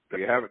 There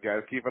you have it,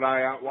 guys. Keep an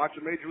eye out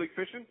watching Major League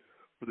Fishing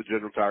for the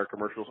General Tire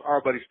commercials.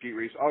 Our buddy Skeet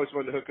Reese, always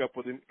fun to hook up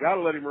with him. Got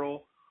to let him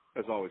roll.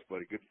 As always,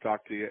 buddy, good to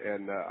talk to you,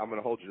 and I'm going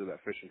to hold you to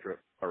that fishing trip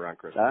around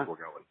Christmas. We're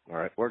going. All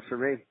right. Works for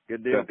me.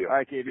 Good deal. All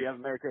right, KB, have a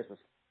Merry Christmas.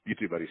 You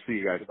too, buddy. See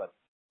you guys. Goodbye.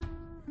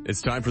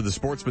 It's time for the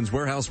Sportsman's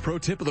Warehouse Pro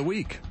Tip of the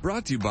Week,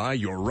 brought to you by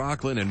your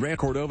Rockland and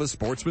Rancho Cordova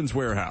Sportsman's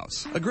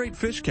Warehouse. A great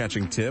fish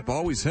catching tip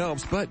always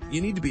helps, but you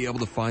need to be able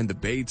to find the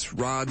baits,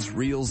 rods,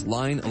 reels,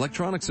 line,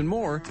 electronics, and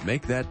more to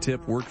make that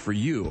tip work for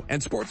you.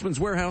 And Sportsman's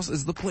Warehouse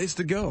is the place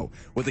to go,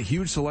 with a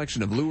huge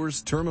selection of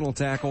lures, terminal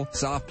tackle,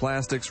 soft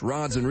plastics,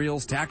 rods and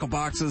reels, tackle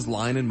boxes,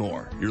 line, and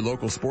more. Your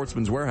local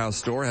Sportsman's Warehouse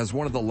store has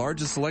one of the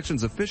largest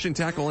selections of fishing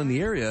tackle in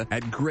the area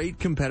at great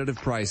competitive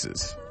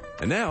prices.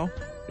 And now,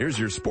 here's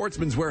your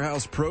Sportsman's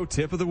Warehouse Pro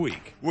Tip of the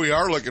Week. We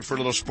are looking for a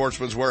little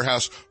Sportsman's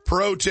Warehouse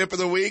Pro Tip of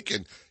the Week.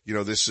 And,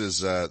 this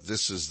is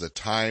the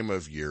time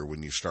of year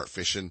when you start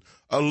fishing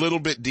a little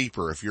bit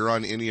deeper if you're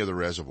on any of the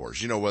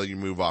reservoirs. Whether you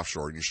move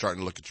offshore and you're starting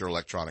to look at your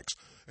electronics.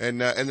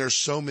 And there's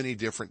so many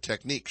different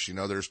techniques.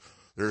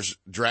 There's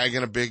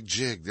dragging a big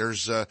jig.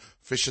 There's,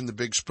 fishing the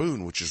big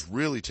spoon, which is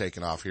really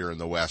taken off here in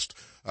the West.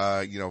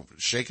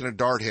 Shaking a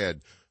dart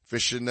head.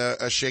 Fishing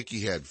a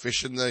shaky head,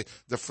 fishing the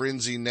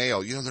frenzy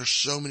nail. There's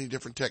so many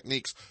different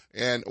techniques.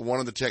 And one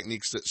of the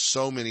techniques that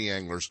so many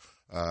anglers,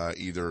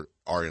 either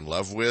are in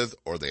love with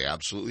or they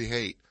absolutely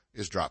hate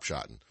is drop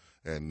shotting.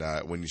 And,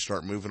 when you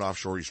start moving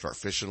offshore, you start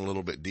fishing a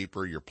little bit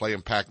deeper. You're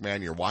playing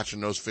Pac-Man. You're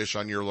watching those fish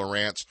on your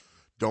Lowrance.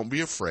 Don't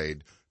be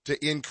afraid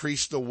to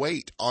increase the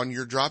weight on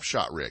your drop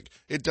shot rig.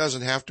 It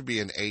doesn't have to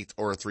be an 1/8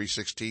 or a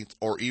 3/16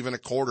 or even a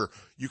 1/4.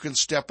 You can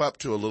step up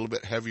to a little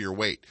bit heavier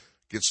weight.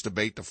 Gets the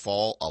bait to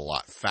fall a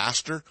lot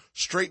faster,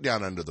 straight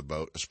down under the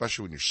boat,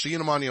 especially when you're seeing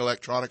them on the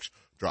electronics,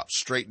 drop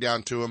straight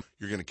down to them.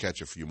 You're going to catch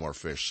a few more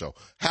fish. So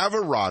have a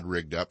rod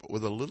rigged up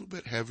with a little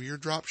bit heavier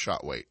drop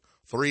shot weight.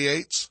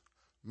 3/8,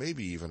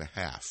 maybe even a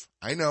 1/2.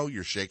 I know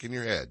you're shaking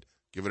your head.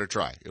 Give it a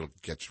try. It'll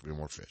catch a few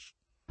more fish.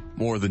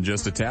 More than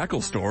just a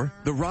tackle store,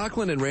 the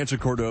Rockland and Rancho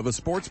Cordova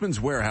Sportsman's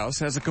Warehouse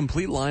has a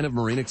complete line of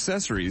marine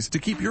accessories to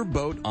keep your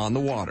boat on the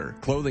water.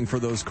 Clothing for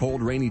those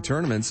cold, rainy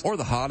tournaments or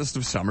the hottest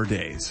of summer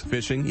days.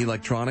 Fishing,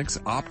 electronics,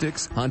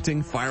 optics,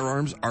 hunting,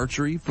 firearms,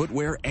 archery,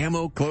 footwear,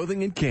 ammo,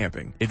 clothing, and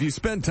camping. If you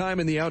spend time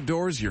in the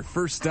outdoors, your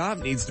first stop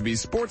needs to be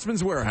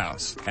Sportsman's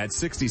Warehouse at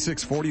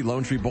 6640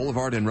 Lone Tree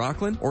Boulevard in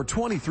Rockland or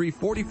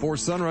 2344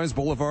 Sunrise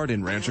Boulevard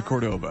in Rancho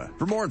Cordova.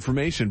 For more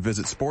information,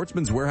 visit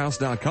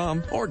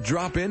sportsmanswarehouse.com or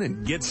drop in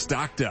and get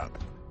stocked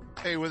up.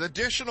 Hey, with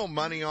additional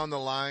money on the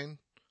line,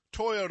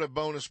 Toyota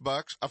bonus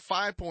bucks, a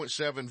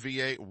 5.7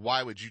 V8,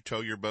 why would you tow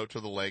your boat to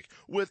the lake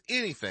with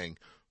anything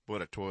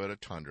but a Toyota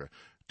Tundra?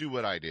 Do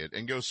what I did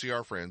and go see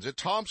our friends at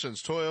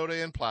Thompson's Toyota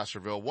in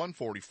Placerville,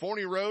 140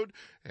 Forney Road,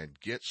 and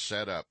get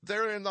set up.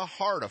 They're in the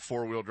heart of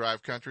four-wheel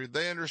drive country.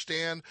 They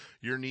understand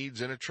your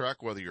needs in a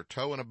truck, whether you're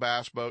towing a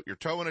bass boat, you're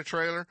towing a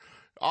trailer,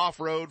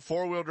 off-road,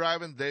 four-wheel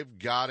driving, they've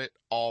got it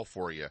all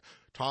for you.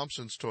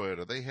 Thompson's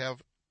Toyota, they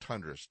have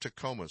Tundras,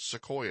 Tacomas,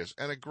 Sequoias,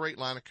 and a great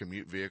line of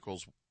commute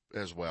vehicles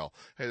as well.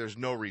 Hey, there's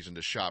no reason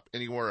to shop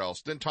anywhere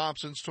else than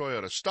Thompson's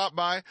Toyota. Stop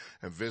by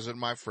and visit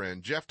my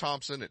friend Jeff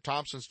Thompson at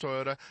Thompson's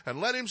Toyota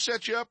and let him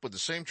set you up with the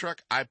same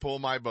truck I pull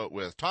my boat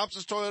with.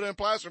 Thompson's Toyota in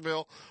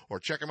Placerville, or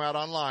check him out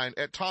online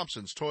at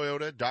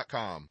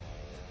thompsonstoyota.com.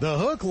 The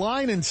Hook,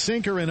 Line, and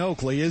Sinker in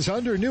Oakley is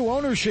under new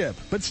ownership,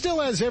 but still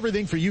has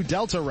everything for you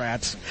Delta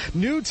rats.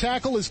 New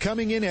tackle is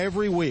coming in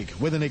every week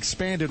with an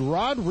expanded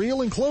rod,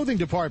 reel, and clothing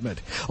department,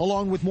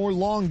 along with more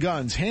long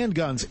guns,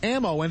 handguns,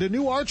 ammo, and a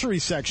new archery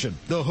section.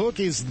 The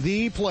Hook is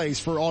the place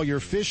for all your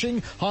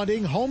fishing,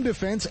 hunting, home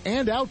defense,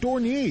 and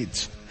outdoor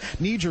needs.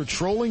 Need your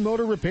trolling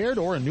motor repaired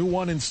or a new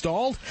one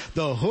installed?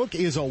 The Hook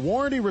is a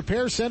warranty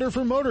repair center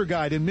for Motor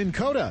Guide in Minn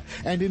Kota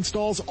and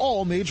installs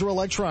all major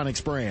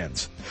electronics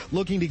brands.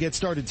 Looking to get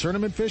started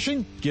tournament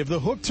fishing? Give the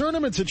Hook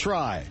Tournaments a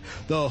try.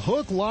 The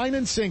Hook, Line,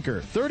 and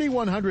Sinker,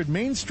 3100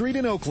 Main Street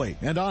in Oakley,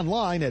 and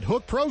online at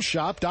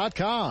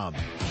hookproshop.com.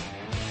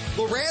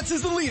 Lowrance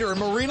is the leader in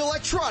marine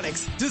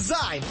electronics,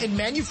 design, and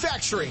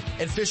manufacturing.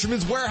 And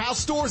Fisherman's Warehouse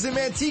stores in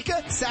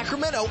Manteca,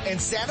 Sacramento, and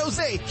San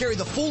Jose carry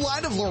the full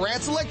line of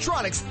Lowrance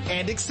electronics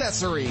and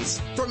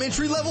accessories. From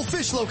entry-level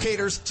fish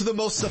locators to the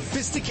most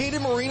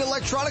sophisticated marine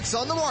electronics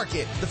on the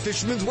market, the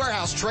Fisherman's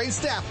Warehouse trained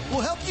staff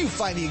will help you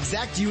find the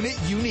exact unit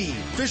you need.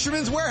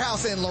 Fisherman's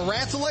Warehouse and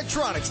Lowrance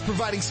Electronics,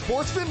 providing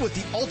sportsmen with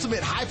the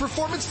ultimate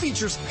high-performance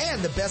features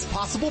and the best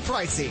possible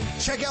pricing.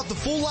 Check out the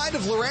full line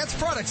of Lowrance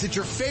products at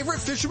your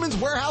favorite Fisherman's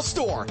Warehouse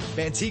store,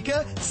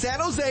 Manteca, San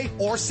Jose,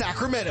 or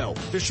Sacramento.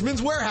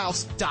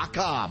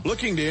 Fisherman'sWarehouse.com.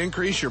 Looking to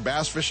increase your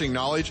bass fishing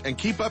knowledge and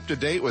keep up to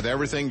date with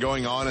everything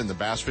going on in the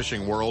bass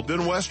fishing world?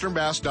 Then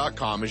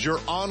WesternBass.com is your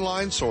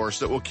online source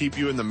that will keep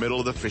you in the middle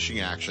of the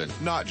fishing action,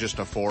 not just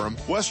a forum.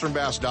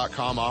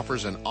 WesternBass.com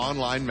offers an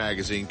online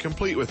magazine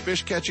complete with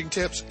fish catching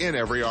tips in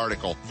every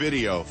article,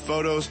 video,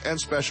 photos, and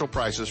special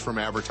prices from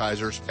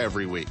advertisers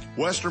every week.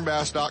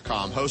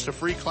 WesternBass.com hosts a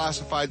free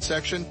classified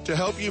section to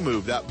help you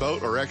move that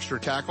boat or extra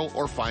tackle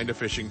or find a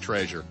fishing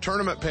treasure.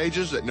 Tournament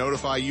pages that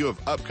notify you of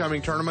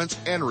upcoming tournaments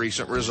and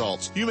recent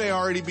results. You may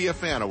already be a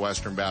fan of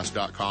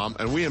WesternBass.com,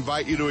 and we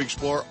invite you to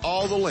explore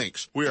all the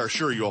links. We are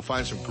sure you'll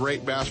find some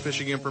great bass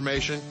fishing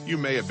information you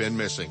may have been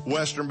missing.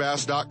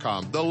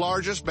 WesternBass.com, the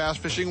largest bass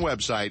fishing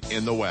website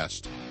in the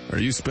West. Are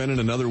you spending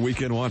another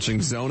weekend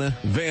watching Zona,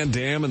 Van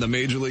Dam, and the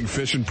Major League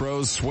Fishing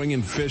pros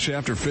swinging fish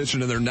after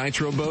fishing in their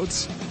nitro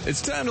boats?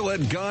 It's time to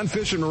let Gone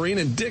Fishing Marine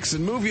and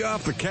Dixon move you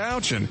off the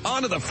couch and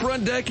onto the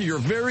front deck of your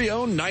very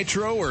own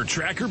nitro or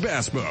tracker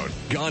bass boat.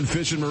 Gone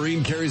Fishing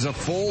Marine carries a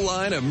full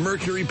line of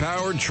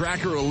mercury-powered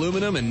tracker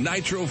aluminum and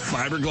nitro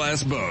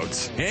fiberglass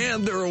boats.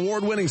 And their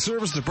award-winning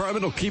service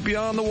department will keep you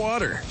on the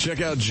water.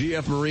 Check out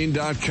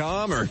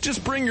gfmarine.com or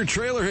just bring your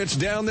trailer hitch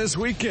down this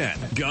weekend.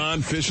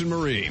 Gone Fishing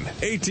Marine,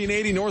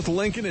 1880 North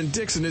Lincoln and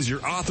Dixon is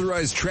your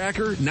authorized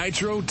tracker,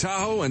 nitro,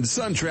 Tahoe, and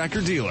Sun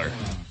Tracker dealer.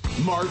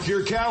 Mark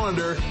your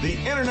calendar. The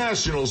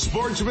International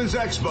Sportsman's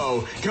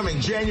Expo coming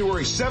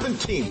January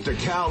 17th to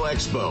Cal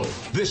Expo.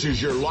 This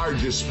is your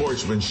largest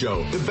sportsman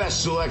show. The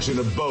best selection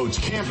of boats,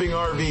 camping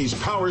RVs,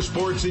 power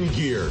sports, and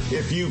gear.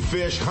 If you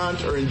fish,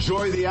 hunt, or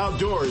enjoy the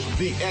outdoors,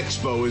 the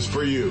Expo is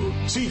for you.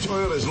 See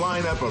Toyota's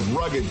lineup of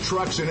rugged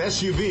trucks and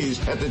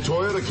SUVs at the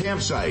Toyota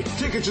campsite.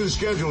 Tickets and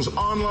schedules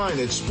online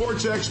at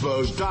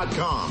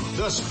sportsexpos.com.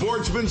 The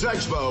Sportsman's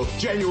Expo,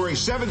 January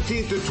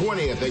 17th to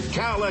 20th at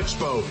Cal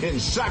Expo in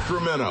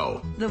Sacramento.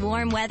 The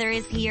warm weather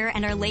is here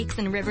and our lakes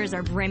and rivers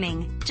are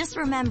brimming. Just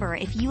remember,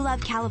 if you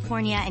love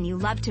California and you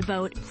love to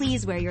boat,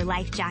 please wear your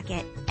life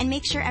jacket. And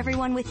make sure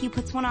everyone with you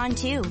puts one on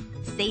too.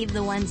 Save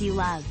the ones you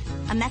love.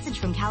 A message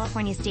from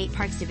California State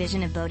Parks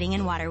Division of Boating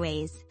and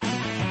Waterways.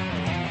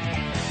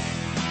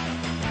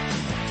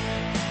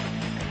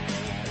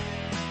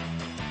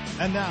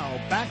 And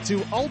now, back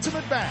to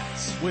Ultimate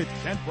Bass with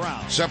Kent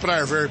Brown. Sepp and I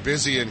are very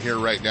busy in here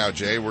right now,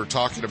 Jay. We're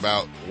talking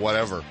about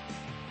whatever.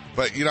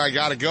 But, I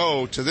got to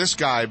go to this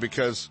guy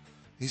because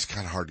he's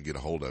kind of hard to get a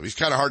hold of. He's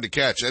kind of hard to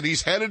catch. And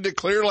he's headed to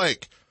Clear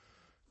Lake.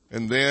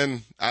 And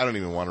then, I don't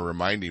even want to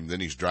remind him,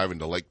 then he's driving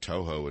to Lake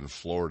Toho in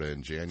Florida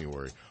in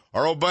January.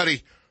 Our old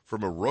buddy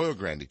from Arroyo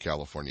Grande,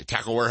 California,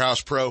 Tackle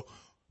Warehouse Pro,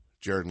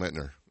 Jared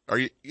Lintner.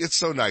 It's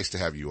so nice to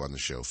have you on the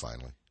show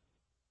finally.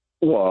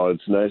 Well,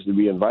 it's nice to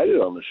be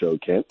invited on the show,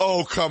 Kent.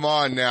 Oh, come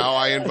on now.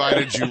 I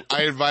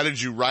invited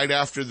you right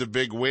after the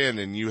big win,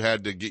 and you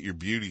had to get your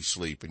beauty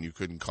sleep, and you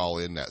couldn't call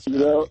in that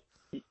Saturday. That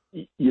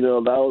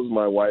was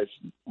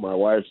my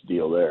wife's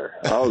deal there.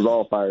 I was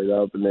all fired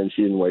up, and then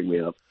she didn't wake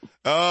me up.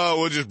 Oh,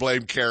 we'll just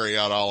blame Carrie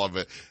on all of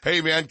it. Hey,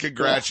 man,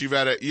 congrats. You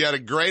had a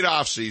great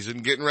off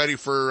season, getting ready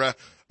for a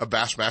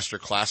Bassmaster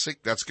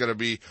Classic. That's going to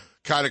be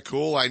kind of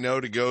cool, I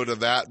know, to go to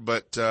that,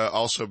 but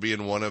also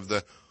being one of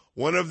the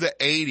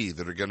 80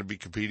 that are going to be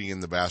competing in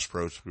the Bass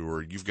Pro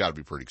Tour. You've got to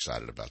be pretty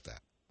excited about that.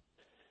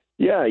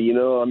 Yeah,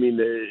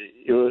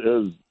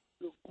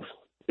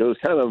 it was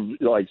kind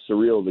of like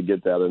surreal to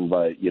get that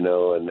invite,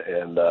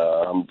 and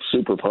I'm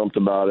super pumped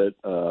about it.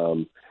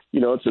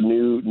 It's a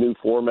new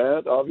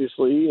format,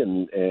 obviously,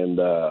 and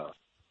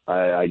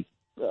I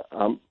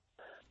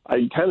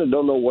kind of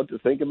don't know what to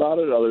think about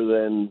it other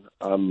than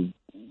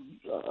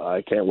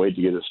I can't wait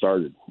to get it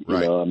started.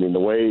 Right. The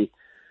way.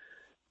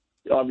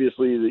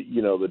 Obviously,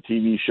 the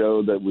TV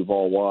show that we've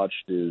all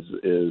watched is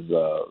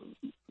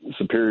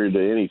superior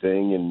to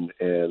anything, and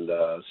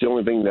it's the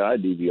only thing that I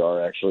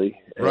DVR actually.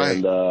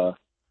 Right. And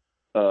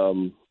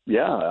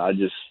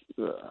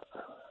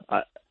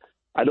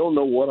I don't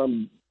know what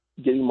I'm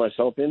getting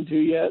myself into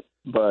yet,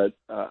 but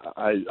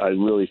I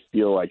really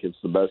feel like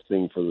it's the best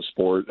thing for the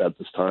sport at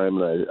this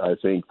time, and I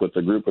think with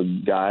the group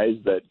of guys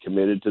that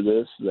committed to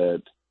this,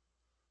 that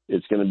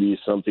it's going to be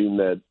something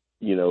that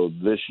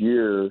this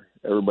year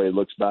everybody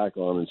looks back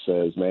on and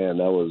says, man,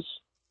 that was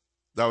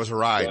a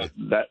ride.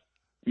 That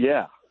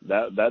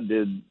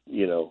did,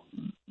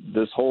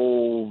 the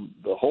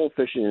whole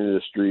fishing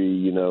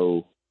industry,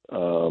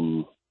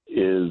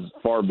 is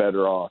far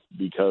better off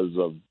because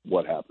of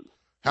what happened.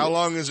 How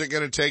long is it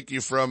going to take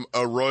you from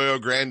Arroyo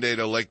Grande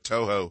to Lake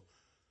Toho?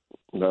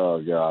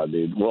 Oh, God,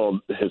 dude. Well,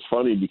 it's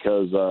funny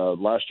because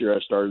last year I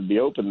started the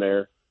Open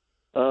there.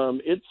 I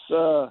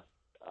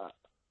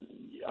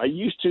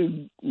used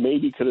to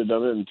maybe could have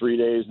done it in 3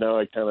 days. Now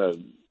I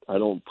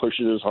don't push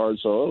it as hard,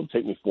 so it'll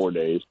take me 4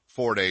 days.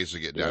 4 days to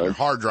get down there.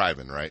 Hard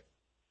driving, right?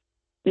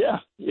 Yeah.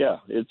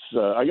 It's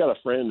I got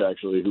a friend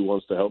actually who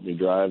wants to help me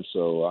drive,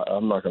 so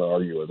I'm not going to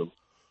argue with him.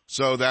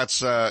 So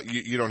that's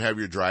you don't have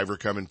your driver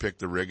come and pick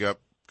the rig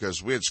up,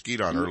 because we had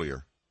Skeet on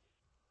earlier.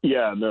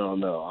 Yeah, no,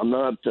 I'm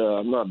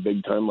not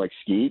big time like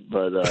Skeet,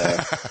 but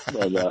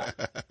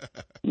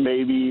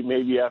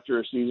maybe after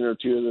a season or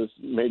two of this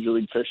Major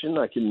League Fishing,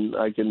 I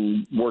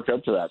can work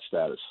up to that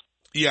status.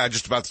 Yeah,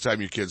 just about the time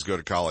your kids go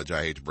to college.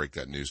 I hate to break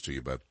that news to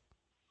you, but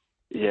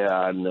yeah,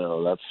 I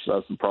know that's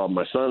the problem.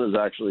 My son is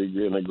actually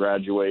going to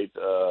graduate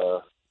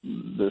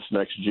this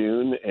next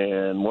June,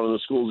 and one of the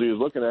schools he was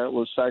looking at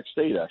was Sac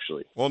State,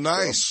 actually. Well,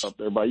 nice. So up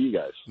there by you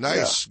guys.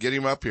 Nice. Yeah. Get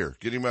him up here.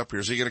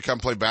 Is he going to come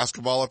play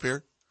basketball up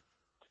here?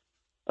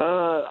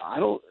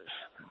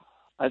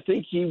 I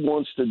think he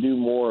wants to do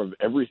more of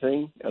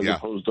everything as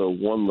opposed to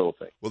one little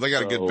thing. Well, they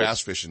got a good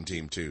bass fishing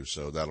team too,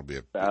 so that'll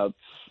be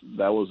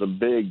that was a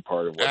big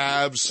part of what.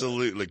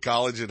 Absolutely,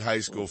 college and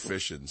high school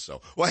fishing. So,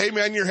 well, hey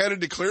man, you're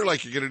headed to Clear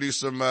Lake. You're going to do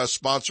some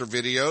sponsor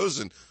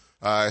videos and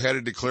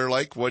headed to Clear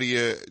Lake. What do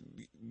you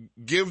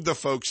give the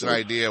folks an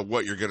idea of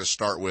what you're going to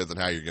start with and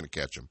how you're going to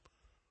catch them?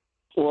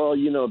 Well,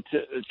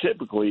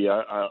 typically,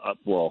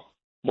 well,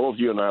 both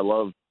you and I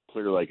love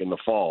Clear Lake in the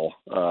fall.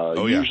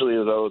 Usually,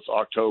 though, it's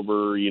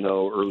October,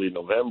 early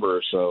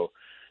November. So,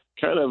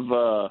 kind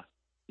of,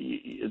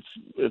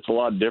 it's a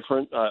lot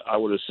different. I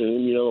would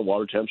assume, the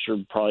water temps are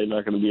probably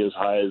not going to be as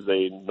high as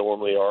they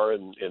normally are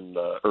in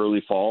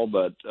early fall.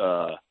 But,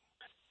 the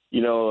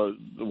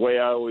way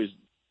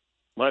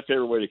my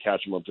favorite way to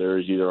catch them up there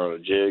is either on a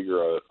jig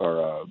or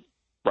a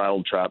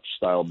rattle trap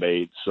style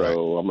bait. So right.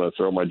 I'm going to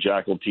throw my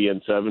Jackal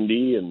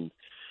TN70 and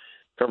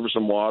cover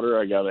some water.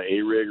 I got an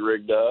A-rig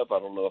rigged up. I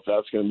don't know if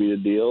that's going to be the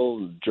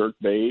deal. Jerk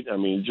bait. I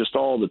mean, just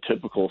all the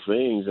typical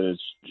things. And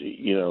it's,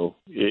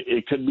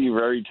 it could be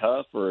very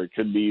tough, or it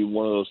could be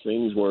one of those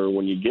things where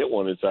when you get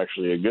one, it's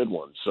actually a good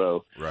one.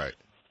 So, right.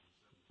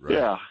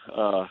 Yeah.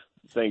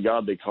 Thank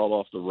God they called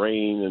off the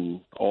rain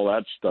and all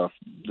that stuff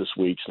this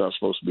week. It's not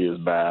supposed to be as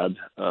bad.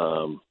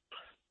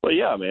 But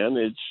yeah, man,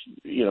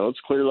 it's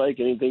Clear Lake.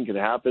 Anything can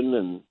happen.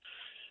 And,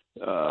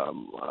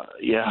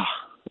 yeah,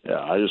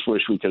 I just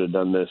wish we could have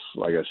done this,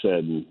 like I said,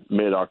 in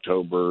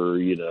mid-October,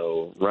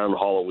 around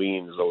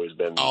Halloween has always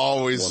been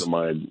one of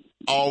my...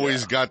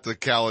 Always got the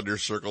calendar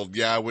circled.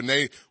 Yeah, when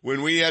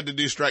we had to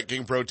do Strike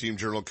King Pro Team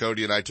Journal,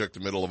 Cody and I took the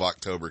middle of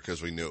October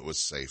because we knew it was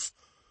safe.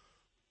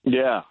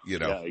 Yeah,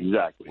 yeah,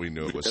 exactly. We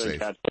knew it was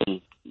safe.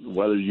 The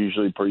weather's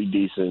usually pretty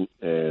decent,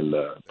 and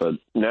but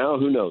now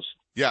who knows?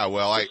 Yeah,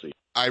 well,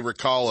 I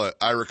recall a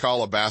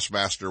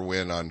Bassmaster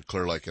win on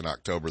Clear Lake in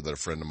October that a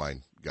friend of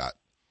mine got.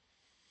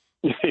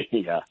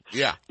 Yeah.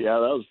 That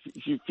was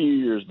a few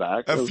years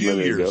back. A few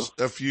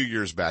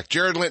years back.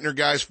 Jared Lintner,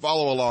 guys,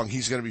 follow along.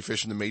 He's going to be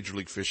fishing the Major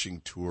League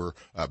Fishing Tour,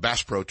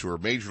 Bass Pro Tour,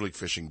 Major League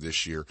Fishing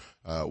this year.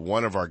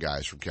 One of our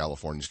guys from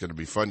California. It's going to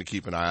be fun to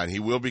keep an eye on. He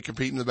will be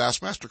competing in the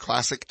Bassmaster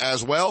Classic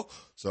as well.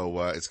 So,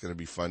 it's going to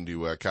be fun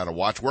to, kind of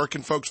watch. Where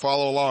can folks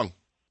follow along?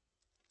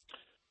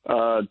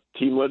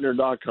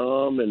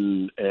 TeamLintner.com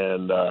and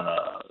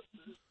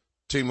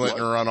Team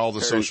Lintner on all the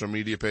social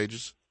media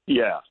pages?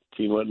 Yeah.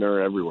 Team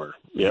Lintner everywhere.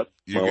 Yep.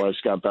 My wife's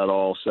got that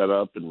all set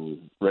up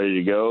and ready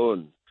to go.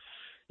 And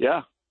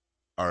yeah.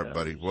 All right,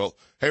 buddy. Well,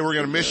 hey, we're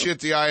going to miss you at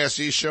the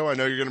ISE show. I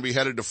know you're going to be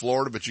headed to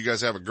Florida, but you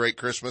guys have a great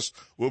Christmas.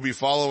 We'll be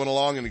following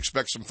along and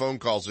expect some phone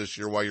calls this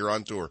year while you're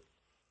on tour.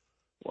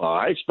 Well,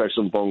 I expect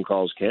some phone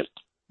calls, Kent.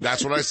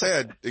 That's what I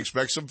said.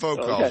 Expect some phone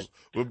calls.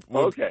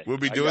 We'll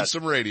be doing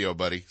some radio,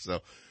 buddy.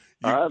 So.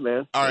 All right,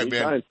 man. All right,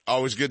 man.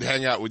 Always good to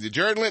hang out with you.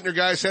 Jared Lintner,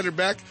 guys, headed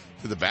back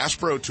to the Bass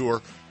Pro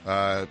Tour,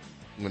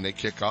 when they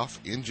kick off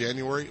in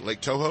January,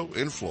 Lake Toho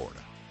in Florida.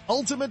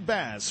 Ultimate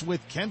Bass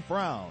with Kent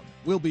Brown.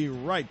 We'll be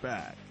right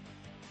back.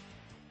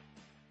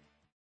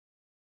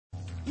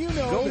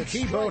 Gold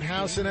Key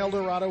Boathouse in El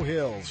Dorado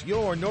Hills,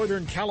 your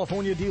Northern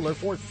California dealer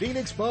for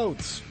Phoenix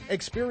boats.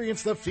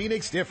 Experience the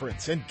Phoenix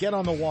difference and get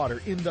on the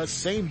water in the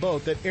same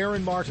boat that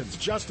Aaron Martins,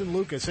 Justin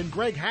Lucas, and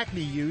Greg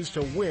Hackney used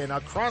to win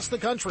across the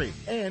country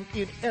and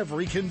in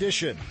every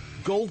condition.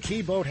 Gold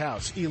Key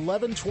Boathouse,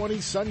 1120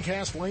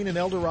 Suncast Lane in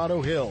El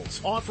Dorado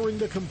Hills, offering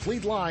the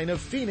complete line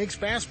of Phoenix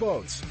bass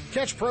boats.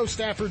 Catch pro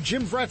staffer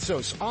Jim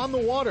Vretzos on the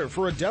water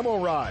for a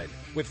demo ride.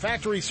 With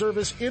factory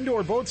service,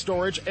 indoor boat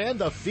storage, and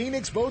the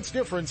Phoenix Boats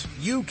difference,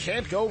 you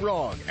can't go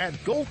wrong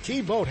at Gold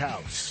Key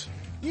Boathouse.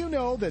 You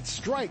know that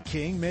Strike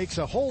King makes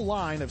a whole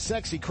line of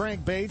sexy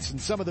crankbaits and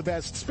some of the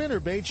best spinner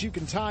baits you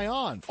can tie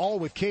on, all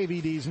with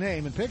KVD's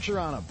name and picture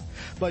on them.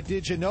 But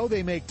did you know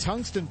they make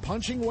tungsten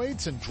punching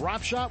weights and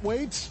drop shot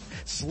weights?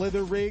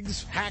 Slither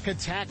rigs, hack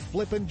attack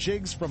flippin'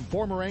 jigs from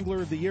former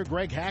Angler of the Year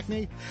Greg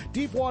Hackney,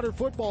 deep water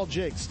football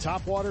jigs,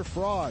 topwater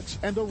frogs,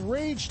 and the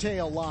Rage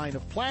Tail line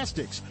of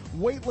plastics,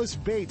 weightless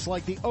baits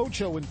like the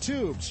Ocho and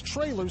tubes,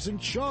 trailers and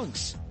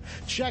chunks.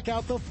 Check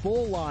out the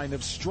full line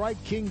of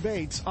Strike King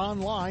baits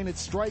online at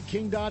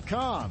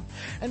StrikeKing.com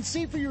and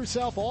see for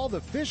yourself all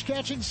the fish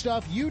catching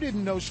stuff you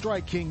didn't know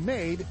Strike King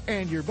made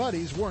and your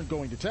buddies weren't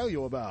going to tell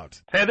you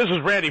about. Hey, this is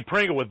Randy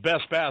Pringle with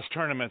Best Bass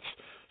Tournaments.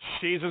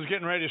 Season's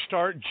getting ready to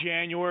start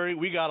January.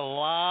 We got a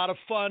lot of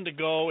fun to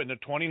go in the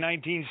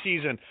 2019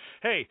 season.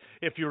 Hey,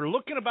 if you're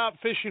looking about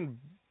fishing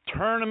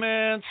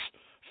tournaments,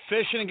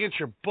 fishing against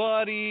your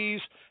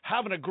buddies,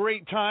 having a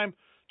great time,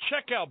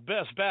 check out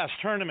Best Bass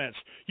Tournaments.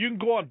 You can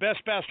go on Best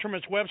Bass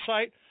Tournaments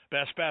website,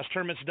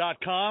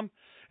 bestbasstournaments.com,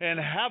 and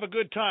have a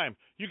good time.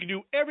 You can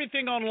do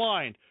everything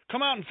online.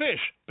 Come out and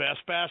fish Best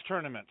Bass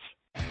Tournaments.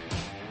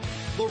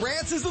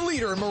 Lowrance is the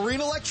leader in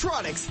marine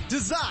electronics,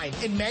 design,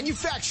 and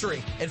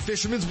manufacturing. And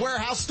Fisherman's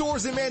Warehouse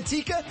stores in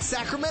Manteca,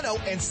 Sacramento,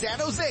 and San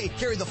Jose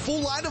carry the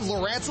full line of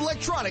Lowrance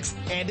electronics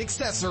and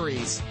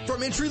accessories.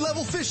 From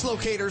entry-level fish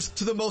locators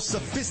to the most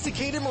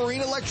sophisticated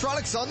marine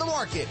electronics on the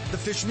market, the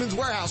Fisherman's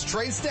Warehouse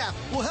trade staff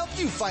will help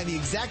you find the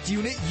exact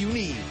unit you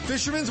need.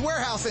 Fisherman's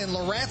Warehouse and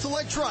Lowrance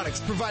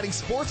Electronics, providing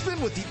sportsmen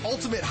with the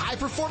ultimate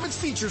high-performance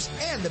features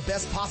and the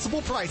best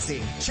possible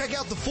pricing. Check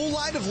out the full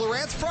line of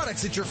Lowrance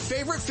products at your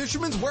favorite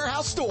Fisherman's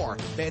Warehouse store,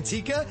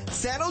 Manteca,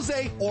 San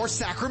Jose, or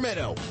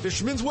Sacramento.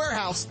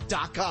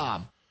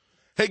 Fisherman'sWarehouse.com.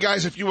 Hey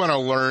guys, if you want to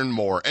learn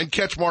more and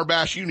catch more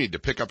bass, you need to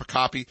pick up a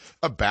copy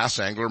of Bass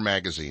Angler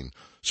Magazine.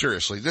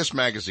 Seriously, this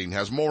magazine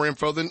has more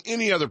info than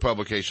any other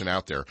publication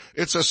out there.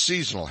 It's a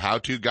seasonal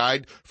how-to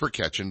guide for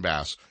catching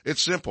bass.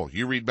 It's simple.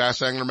 You read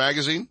Bass Angler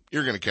Magazine,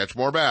 you're going to catch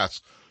more bass.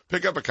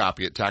 Pick up a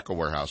copy at Tackle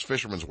Warehouse,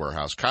 Fisherman's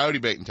Warehouse, Coyote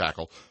Bait and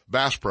Tackle,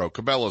 Bass Pro,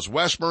 Cabela's,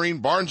 West Marine,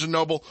 Barnes &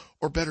 Noble,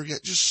 or better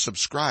yet, just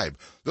subscribe.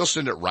 They'll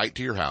send it right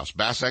to your house.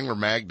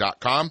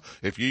 BassAnglerMag.com.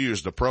 If you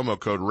use the promo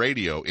code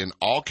RADIO in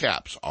all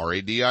caps,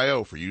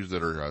 RADIO, for you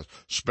that are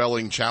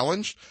spelling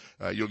challenged,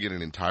 you'll get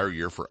an entire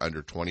year for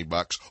under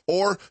 $20.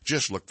 Or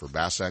just look for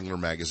Bass Angler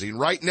Magazine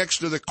right next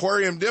to the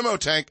aquarium demo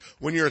tank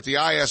when you're at the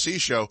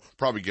ISE show.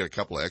 Probably get a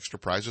couple of extra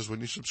prizes when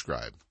you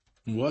subscribe.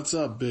 What's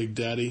up, Big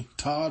Daddy?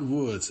 Todd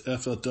Woods,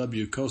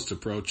 FLW Costa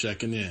Pro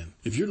checking in.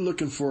 If you're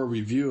looking for a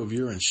review of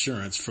your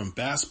insurance from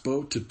bass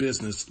boat to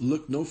business,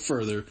 look no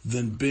further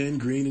than Ben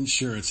Green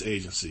Insurance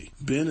Agency.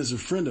 Ben is a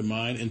friend of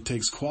mine and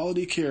takes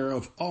quality care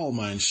of all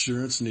my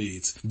insurance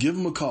needs. Give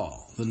him a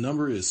call. The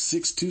number is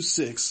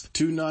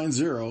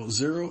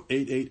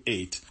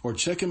 626-290-0888 or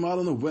check him out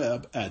on the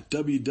web at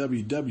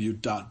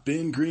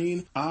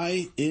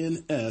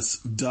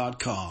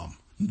www.bengreenins.com.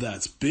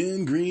 That's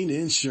Ben Green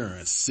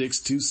Insurance,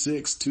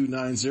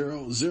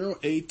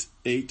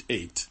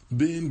 626-290-0888.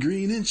 Ben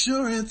Green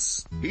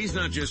Insurance. He's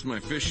not just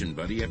my fishing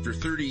buddy. After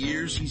 30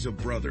 years, he's a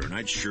brother, and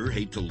I'd sure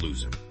hate to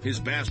lose him.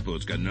 His bass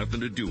boat's got nothing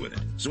to do with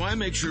it. So I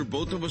make sure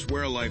both of us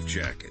wear a life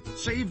jacket.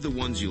 Save the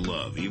ones you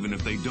love, even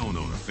if they don't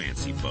own a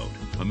fancy boat.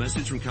 A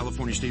message from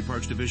California State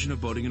Parks Division of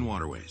Boating and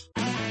Waterways.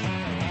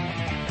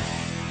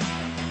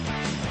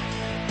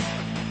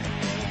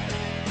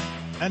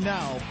 And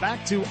now,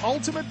 back to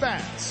Ultimate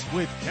Bass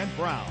with Kent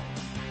Brown.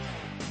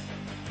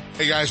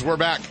 Hey guys, we're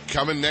back.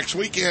 Coming next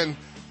weekend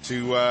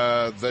to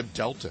the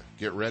Delta.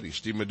 Get ready.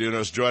 Steve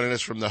Meduno's joining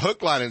us from the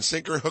Hook Line and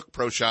Sinker Hook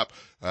Pro Shop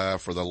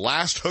for the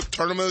last hook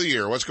tournament of the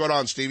year. What's going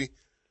on, Stevie?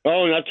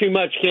 Oh, not too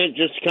much, Kent.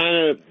 Just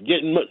kind of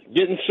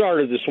getting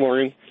started this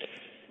morning.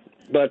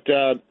 But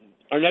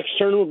our next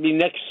tournament will be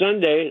next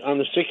Sunday on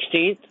the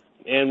 16th,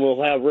 and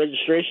we'll have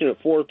registration at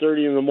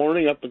 4:30 in the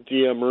morning up at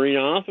the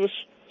Marina office.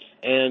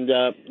 And,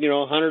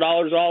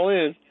 $100 all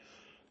in.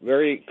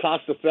 Very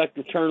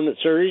cost-effective tournament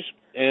series.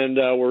 And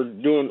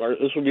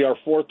this will be our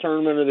fourth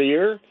tournament of the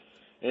year.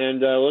 And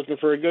looking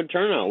for a good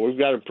turnout. We've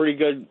got a pretty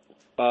good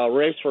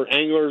race for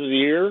Anglers of the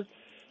Year.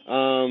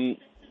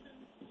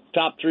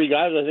 Top three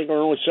guys, I think, are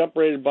only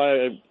separated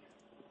by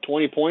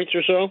 20 points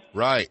or so.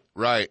 Right.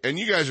 And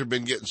you guys have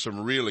been getting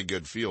some really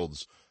good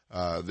fields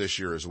this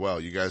year as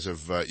well. You guys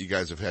have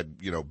had,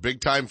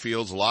 big-time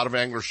fields, a lot of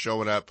anglers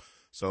showing up.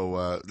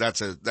 So, that's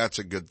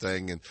a good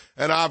thing.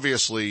 And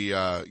obviously,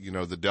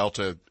 the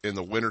Delta in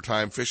the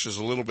wintertime fishes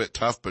a little bit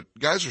tough, but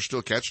guys are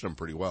still catching them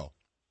pretty well.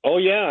 Oh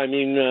yeah. I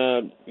mean,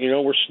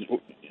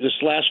 this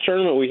last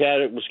tournament we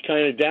had, it was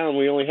kind of down.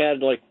 We only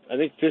had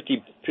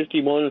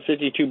 51,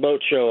 52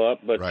 boats show up,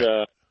 but,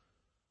 right.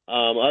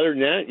 Other than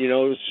that, it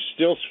was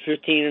still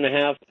 15 and a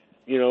half,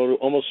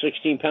 almost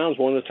 16 pounds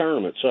won the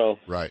tournament. So.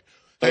 Right.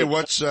 Hey,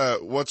 what's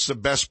the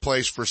best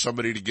place for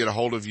somebody to get a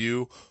hold of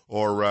you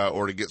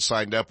or to get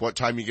signed up? What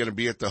time are you going to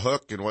be at the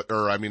Hook at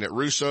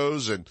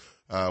Russo's, and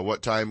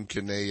what time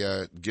can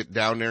they get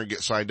down there and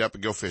get signed up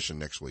and go fishing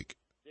next week?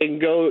 They can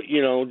go,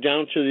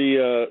 down to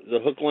the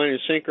Hook, Line, and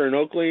Sinker in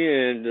Oakley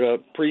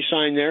and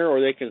pre-sign there, or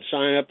they can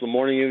sign up the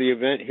morning of the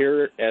event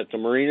here at the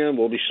Marina.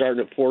 We'll be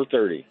starting at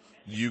 4:30.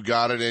 You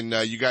got it, and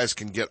you guys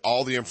can get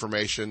all the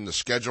information, the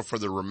schedule for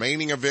the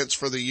remaining events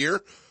for the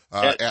year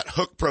at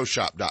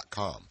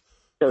hookproshop.com.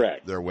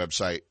 Correct. Their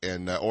website,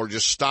 and or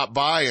just stop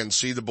by and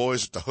see the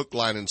boys at the Hook,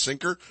 Line, and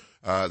Sinker.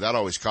 That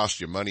always costs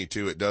you money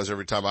too. It does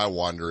every time I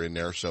wander in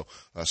there. So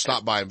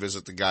stop by and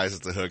visit the guys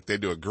at the Hook. They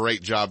do a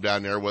great job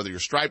down there. Whether you're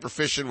striper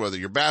fishing, whether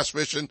you're bass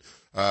fishing,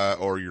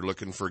 or you're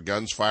looking for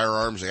guns,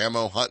 firearms,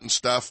 ammo, hunting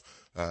stuff,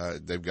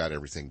 they've got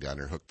everything down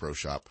there. Hook Pro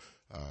Shop,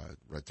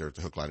 right there at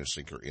the Hook, Line, and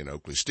Sinker in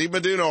Oakley. Steve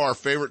Meduno, our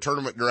favorite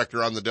tournament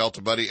director on the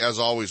Delta, buddy. As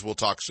always, we'll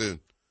talk soon.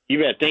 You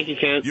bet. Thank you,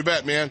 Ken. You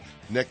bet, man.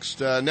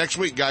 Next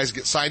week, guys,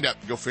 get signed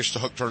up to go fish the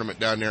Hook tournament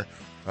down there.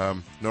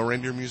 No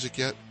reindeer music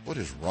yet? What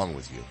is wrong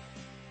with you?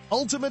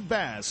 Ultimate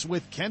Bass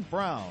with Kent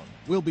Brown.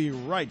 We'll be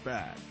right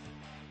back.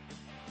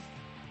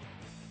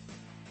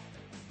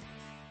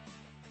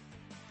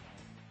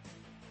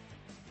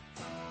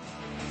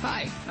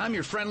 Hi, I'm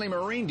your friendly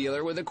marine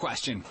dealer with a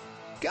question.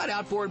 Got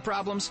outboard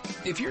problems?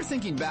 If you're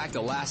thinking back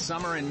to last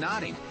summer and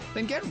nodding,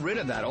 then get rid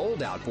of that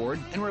old outboard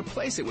and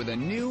replace it with a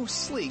new,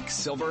 sleek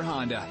silver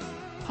Honda.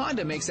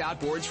 Honda makes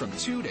outboards from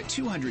 2 to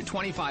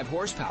 225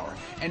 horsepower,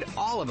 and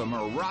all of them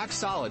are rock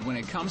solid when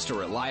it comes to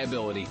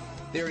reliability.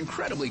 They're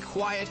incredibly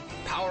quiet,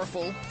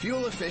 powerful,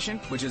 fuel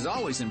efficient, which is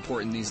always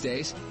important these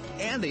days,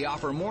 and they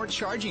offer more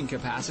charging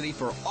capacity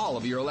for all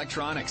of your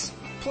electronics.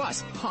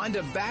 Plus,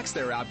 Honda backs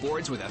their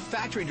outboards with a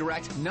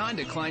factory-direct,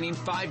 non-declining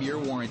 5-year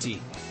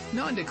warranty.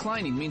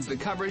 Non-declining means the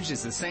coverage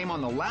is the same on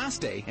the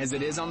last day as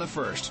it is on the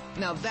first.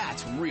 Now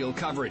that's real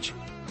coverage.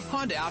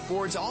 Honda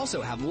outboards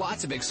also have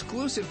lots of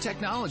exclusive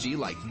technology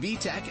like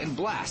VTEC and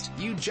Blast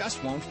you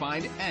just won't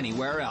find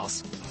anywhere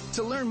else.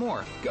 To learn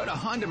more, go to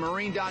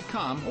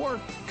HondaMarine.com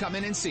or come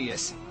in and see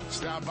us.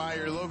 Stop by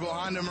your local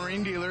Honda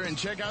Marine dealer and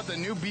check out the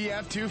new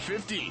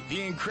BF250,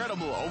 the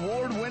incredible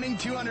award-winning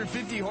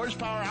 250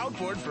 horsepower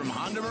outboard from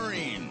Honda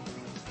Marine.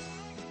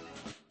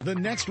 The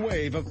next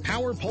wave of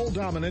power pole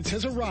dominance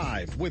has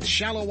arrived with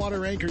shallow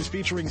water anchors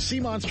featuring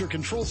Sea Monster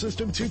Control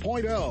System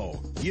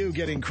 2.0. You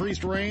get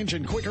increased range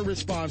and quicker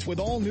response with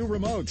all new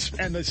remotes,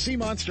 and the Sea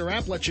Monster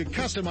app lets you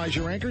customize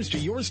your anchors to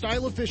your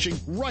style of fishing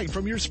right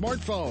from your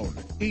smartphone.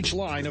 Each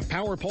line of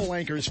power pole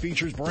anchors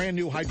features brand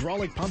new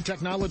hydraulic pump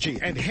technology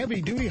and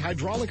heavy-duty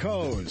hydraulic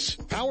hose.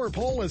 Power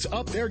Pole has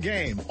upped their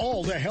game,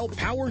 all to help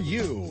power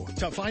you.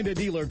 To find a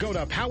dealer, go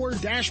to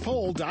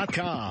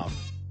power-pole.com.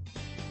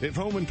 If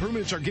home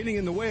improvements are getting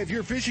in the way of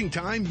your fishing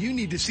time, you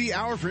need to see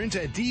our friends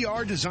at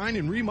DR Design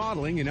and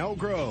Remodeling in Elk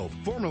Grove.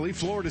 Formerly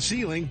Floor to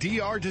Ceiling,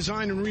 DR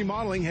Design and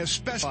Remodeling has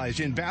specialized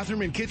in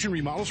bathroom and kitchen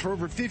remodels for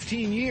over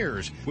 15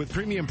 years with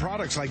premium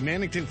products like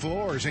Mannington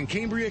floors and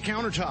Cambria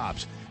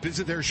countertops.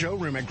 Visit their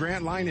showroom at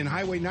Grant Line and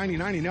Highway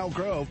 99 in Elk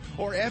Grove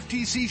or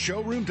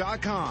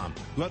ftcshowroom.com.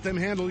 Let them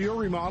handle your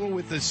remodel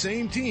with the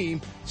same team,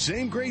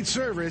 same great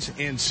service,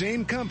 and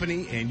same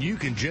company, and you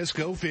can just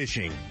go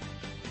fishing.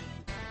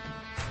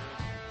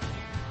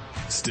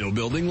 Still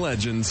building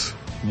legends,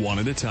 one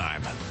at a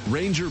time.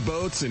 Ranger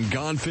Boats and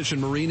Gone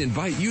Fishing Marine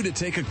invite you to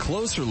take a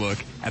closer look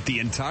at the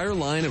entire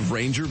line of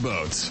Ranger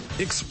boats.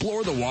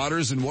 Explore the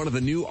waters in one of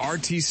the new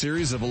RT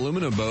series of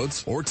aluminum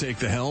boats, or take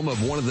the helm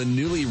of one of the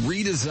newly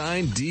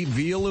redesigned Deep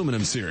V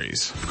aluminum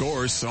series. Of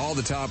course, all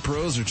the top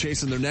pros are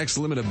chasing their next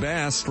limit of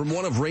bass from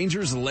one of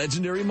Ranger's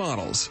legendary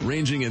models,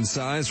 ranging in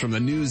size from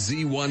the new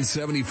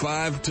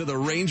Z175 to the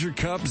Ranger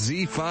Cup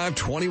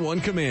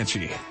Z521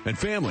 Comanche. And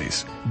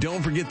families,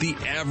 don't forget the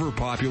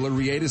ever-popular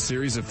Rieta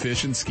series of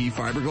fish and ski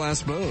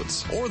fiberglass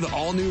boats, or the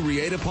all-new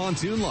Rieta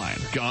pontoon line,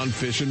 Gone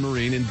Fishing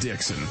Marine in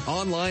Dixon.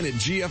 Online at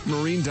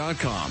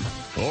gfmarine.com,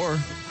 or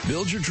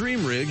build your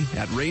dream rig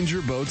at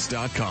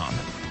rangerboats.com.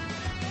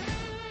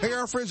 Hey,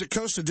 our friends at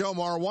Costa Del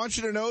Mar want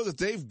you to know that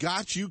they've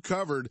got you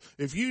covered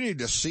if you need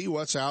to see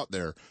what's out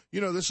there. You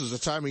know, this is a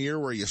time of year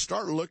where you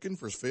start looking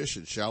for fish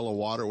in shallow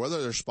water,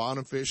 whether they're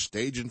spawning fish,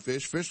 staging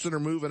fish that are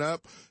moving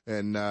up,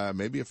 and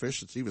maybe a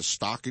fish that's even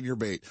stalking your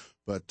bait.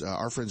 But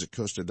our friends at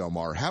Costa Del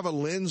Mar have a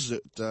lens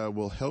that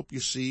will help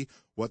you see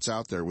what's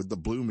out there with the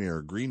blue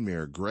mirror, green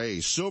mirror,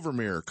 gray, silver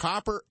mirror,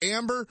 copper,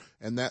 amber,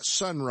 and that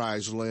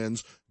sunrise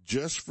lens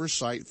just for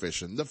sight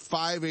fishing. The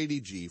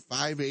 580G,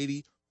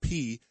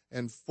 580P,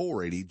 and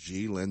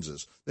 480G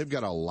lenses. They've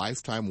got a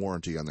lifetime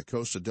warranty on the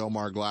Costa Del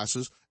Mar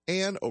glasses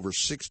and over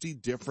 60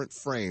 different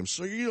frames,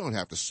 so you don't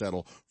have to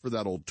settle for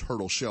that old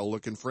turtle shell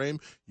looking frame.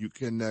 You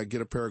can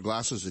get a pair of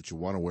glasses that you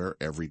want to wear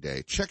every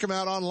day. Check them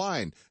out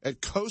online at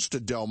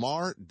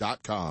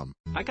costadelmar.com.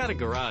 I got a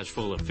garage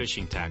full of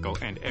fishing tackle,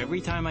 and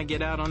every time I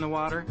get out on the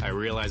water, I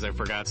realize I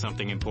forgot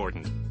something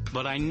important.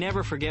 But I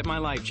never forget my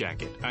life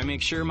jacket. I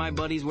make sure my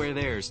buddies wear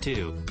theirs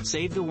too.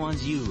 Save the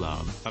ones you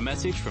love. A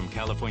message from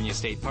California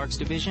State Parks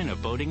Division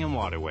of Boating and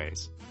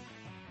Waterways.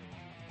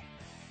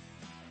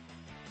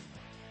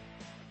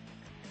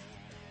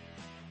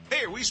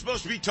 Hey, are we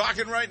supposed to be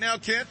talking right now,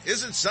 Kent?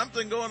 Isn't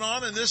something going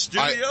on in this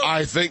studio?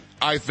 I think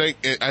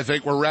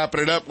we're wrapping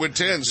it up with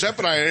 10. Sep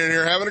and I are in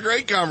here having a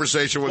great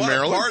conversation with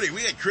Marilyn. What a party.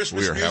 We had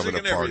Christmas music having a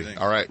and party. everything.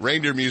 All right,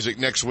 reindeer music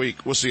next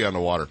week. We'll see you on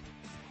the water.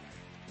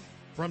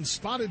 From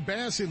spotted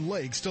bass in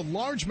lakes to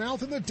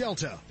largemouth in the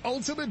Delta,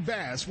 Ultimate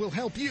Bass will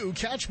help you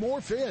catch more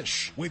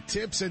fish. With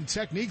tips and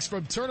techniques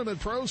from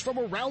tournament pros from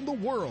around the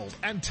world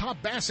and top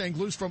bass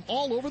anglers from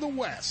all over the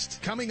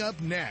West. Coming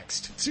up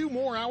next, 2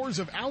 more hours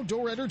of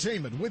outdoor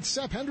entertainment with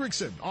Sep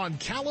Hendrickson on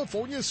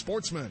California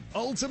Sportsman.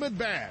 Ultimate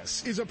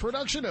Bass is a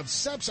production of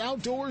Sep's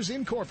Outdoors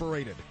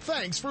Incorporated.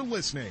 Thanks for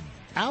listening.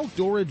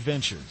 Outdoor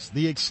Adventures,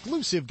 the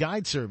exclusive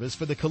guide service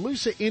for the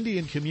Colusa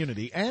Indian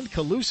community and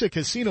Colusa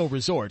Casino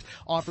Resort,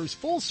 offers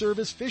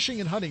full-service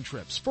fishing and hunting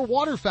trips for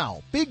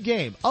waterfowl, big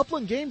game,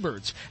 upland game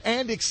birds,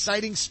 and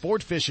exciting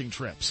sport fishing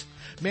trips.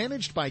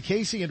 Managed by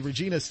Casey and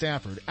Regina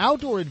Stafford,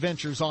 Outdoor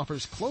Adventures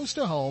offers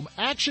close-to-home,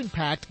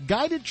 action-packed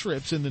guided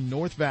trips in the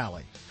North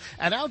Valley.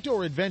 At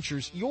Outdoor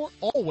Adventures, you're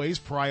always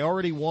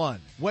priority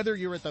one. Whether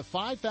you're at the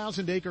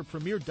 5,000-acre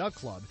Premier Duck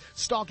Club,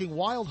 stalking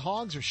wild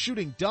hogs, or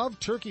shooting dove,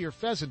 turkey, or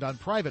pheasant on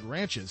private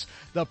ranches,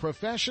 the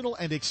professional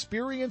and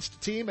experienced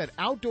team at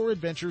Outdoor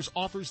Adventures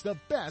offers the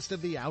best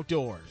of the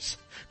outdoors.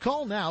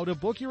 Call now to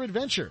book your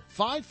adventure,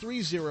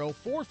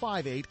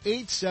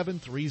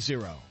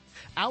 530-458-8730.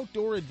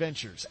 Outdoor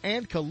Adventures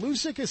and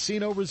Colusa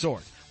Casino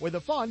Resort, where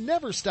the fun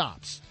never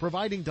stops,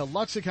 providing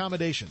deluxe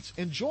accommodations,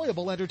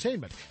 enjoyable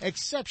entertainment,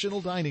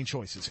 exceptional dining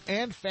choices,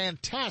 and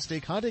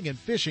fantastic hunting and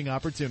fishing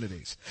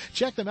opportunities.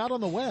 Check them out on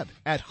the web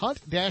at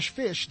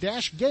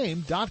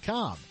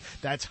hunt-fish-game.com.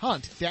 That's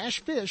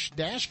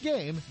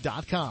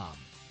hunt-fish-game.com.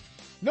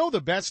 Know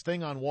the best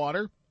thing on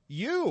water?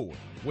 You.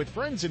 With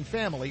friends and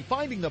family,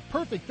 finding the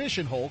perfect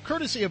fishing hole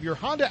courtesy of your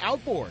Honda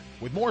Outboard.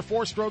 With more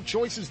four-stroke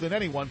choices than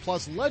anyone,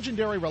 plus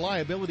legendary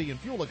reliability and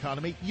fuel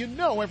economy, you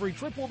know every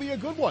trip will be a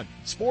good one.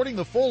 Sporting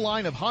the full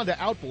line of Honda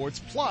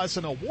Outboards, plus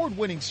an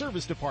award-winning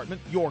service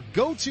department, your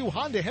go-to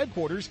Honda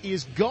headquarters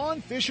is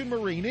Gone Fishin'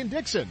 Marine in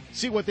Dixon.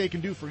 See what they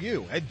can do for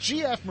you at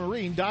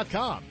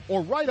gfmarine.com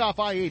or right off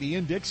I-80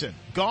 in Dixon.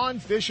 Gone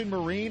Fishin'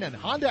 Marine and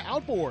Honda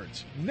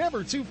Outboards.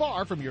 Never too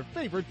far from your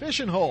favorite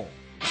fishing hole.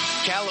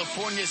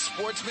 California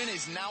Sportsman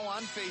is now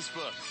on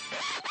Facebook.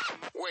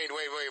 Wait.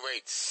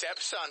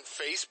 Sep's on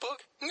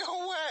Facebook?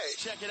 No way.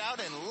 Check it out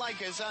and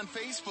like us on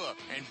Facebook.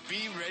 And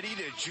be ready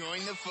to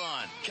join the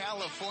fun.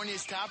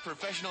 California's top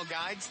professional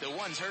guides, the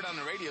ones heard on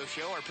the radio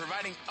show, are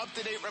providing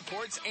up-to-date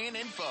reports and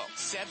info.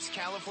 Sep's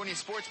California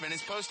Sportsman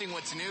is posting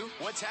what's new,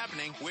 what's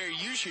happening, where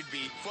you should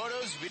be,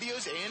 photos,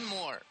 videos, and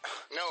more.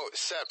 No,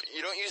 Sep,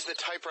 you don't use the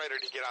typewriter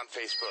to get on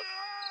Facebook.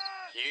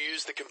 You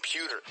use the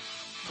computer.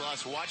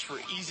 Plus, watch for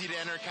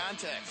easy-to-enter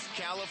contests.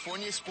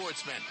 California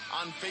Sportsman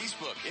on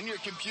Facebook, in your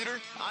computer,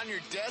 on your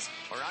desk,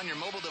 or on your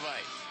mobile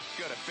device.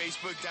 Go to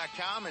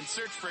Facebook.com and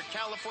search for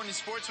California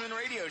Sportsman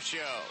Radio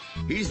Show.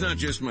 He's not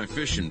just my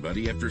fishing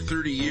buddy. After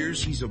 30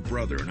 years, he's a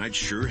brother, and I'd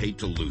sure hate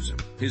to lose him.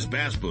 His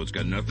bass boat's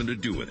got nothing to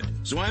do with it.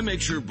 So I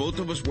make sure both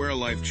of us wear a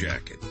life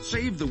jacket.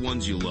 Save the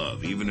ones you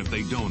love, even if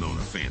they don't own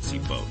a fancy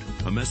boat.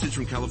 A message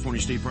from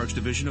California State Parks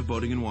Division of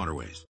Boating and Waterways.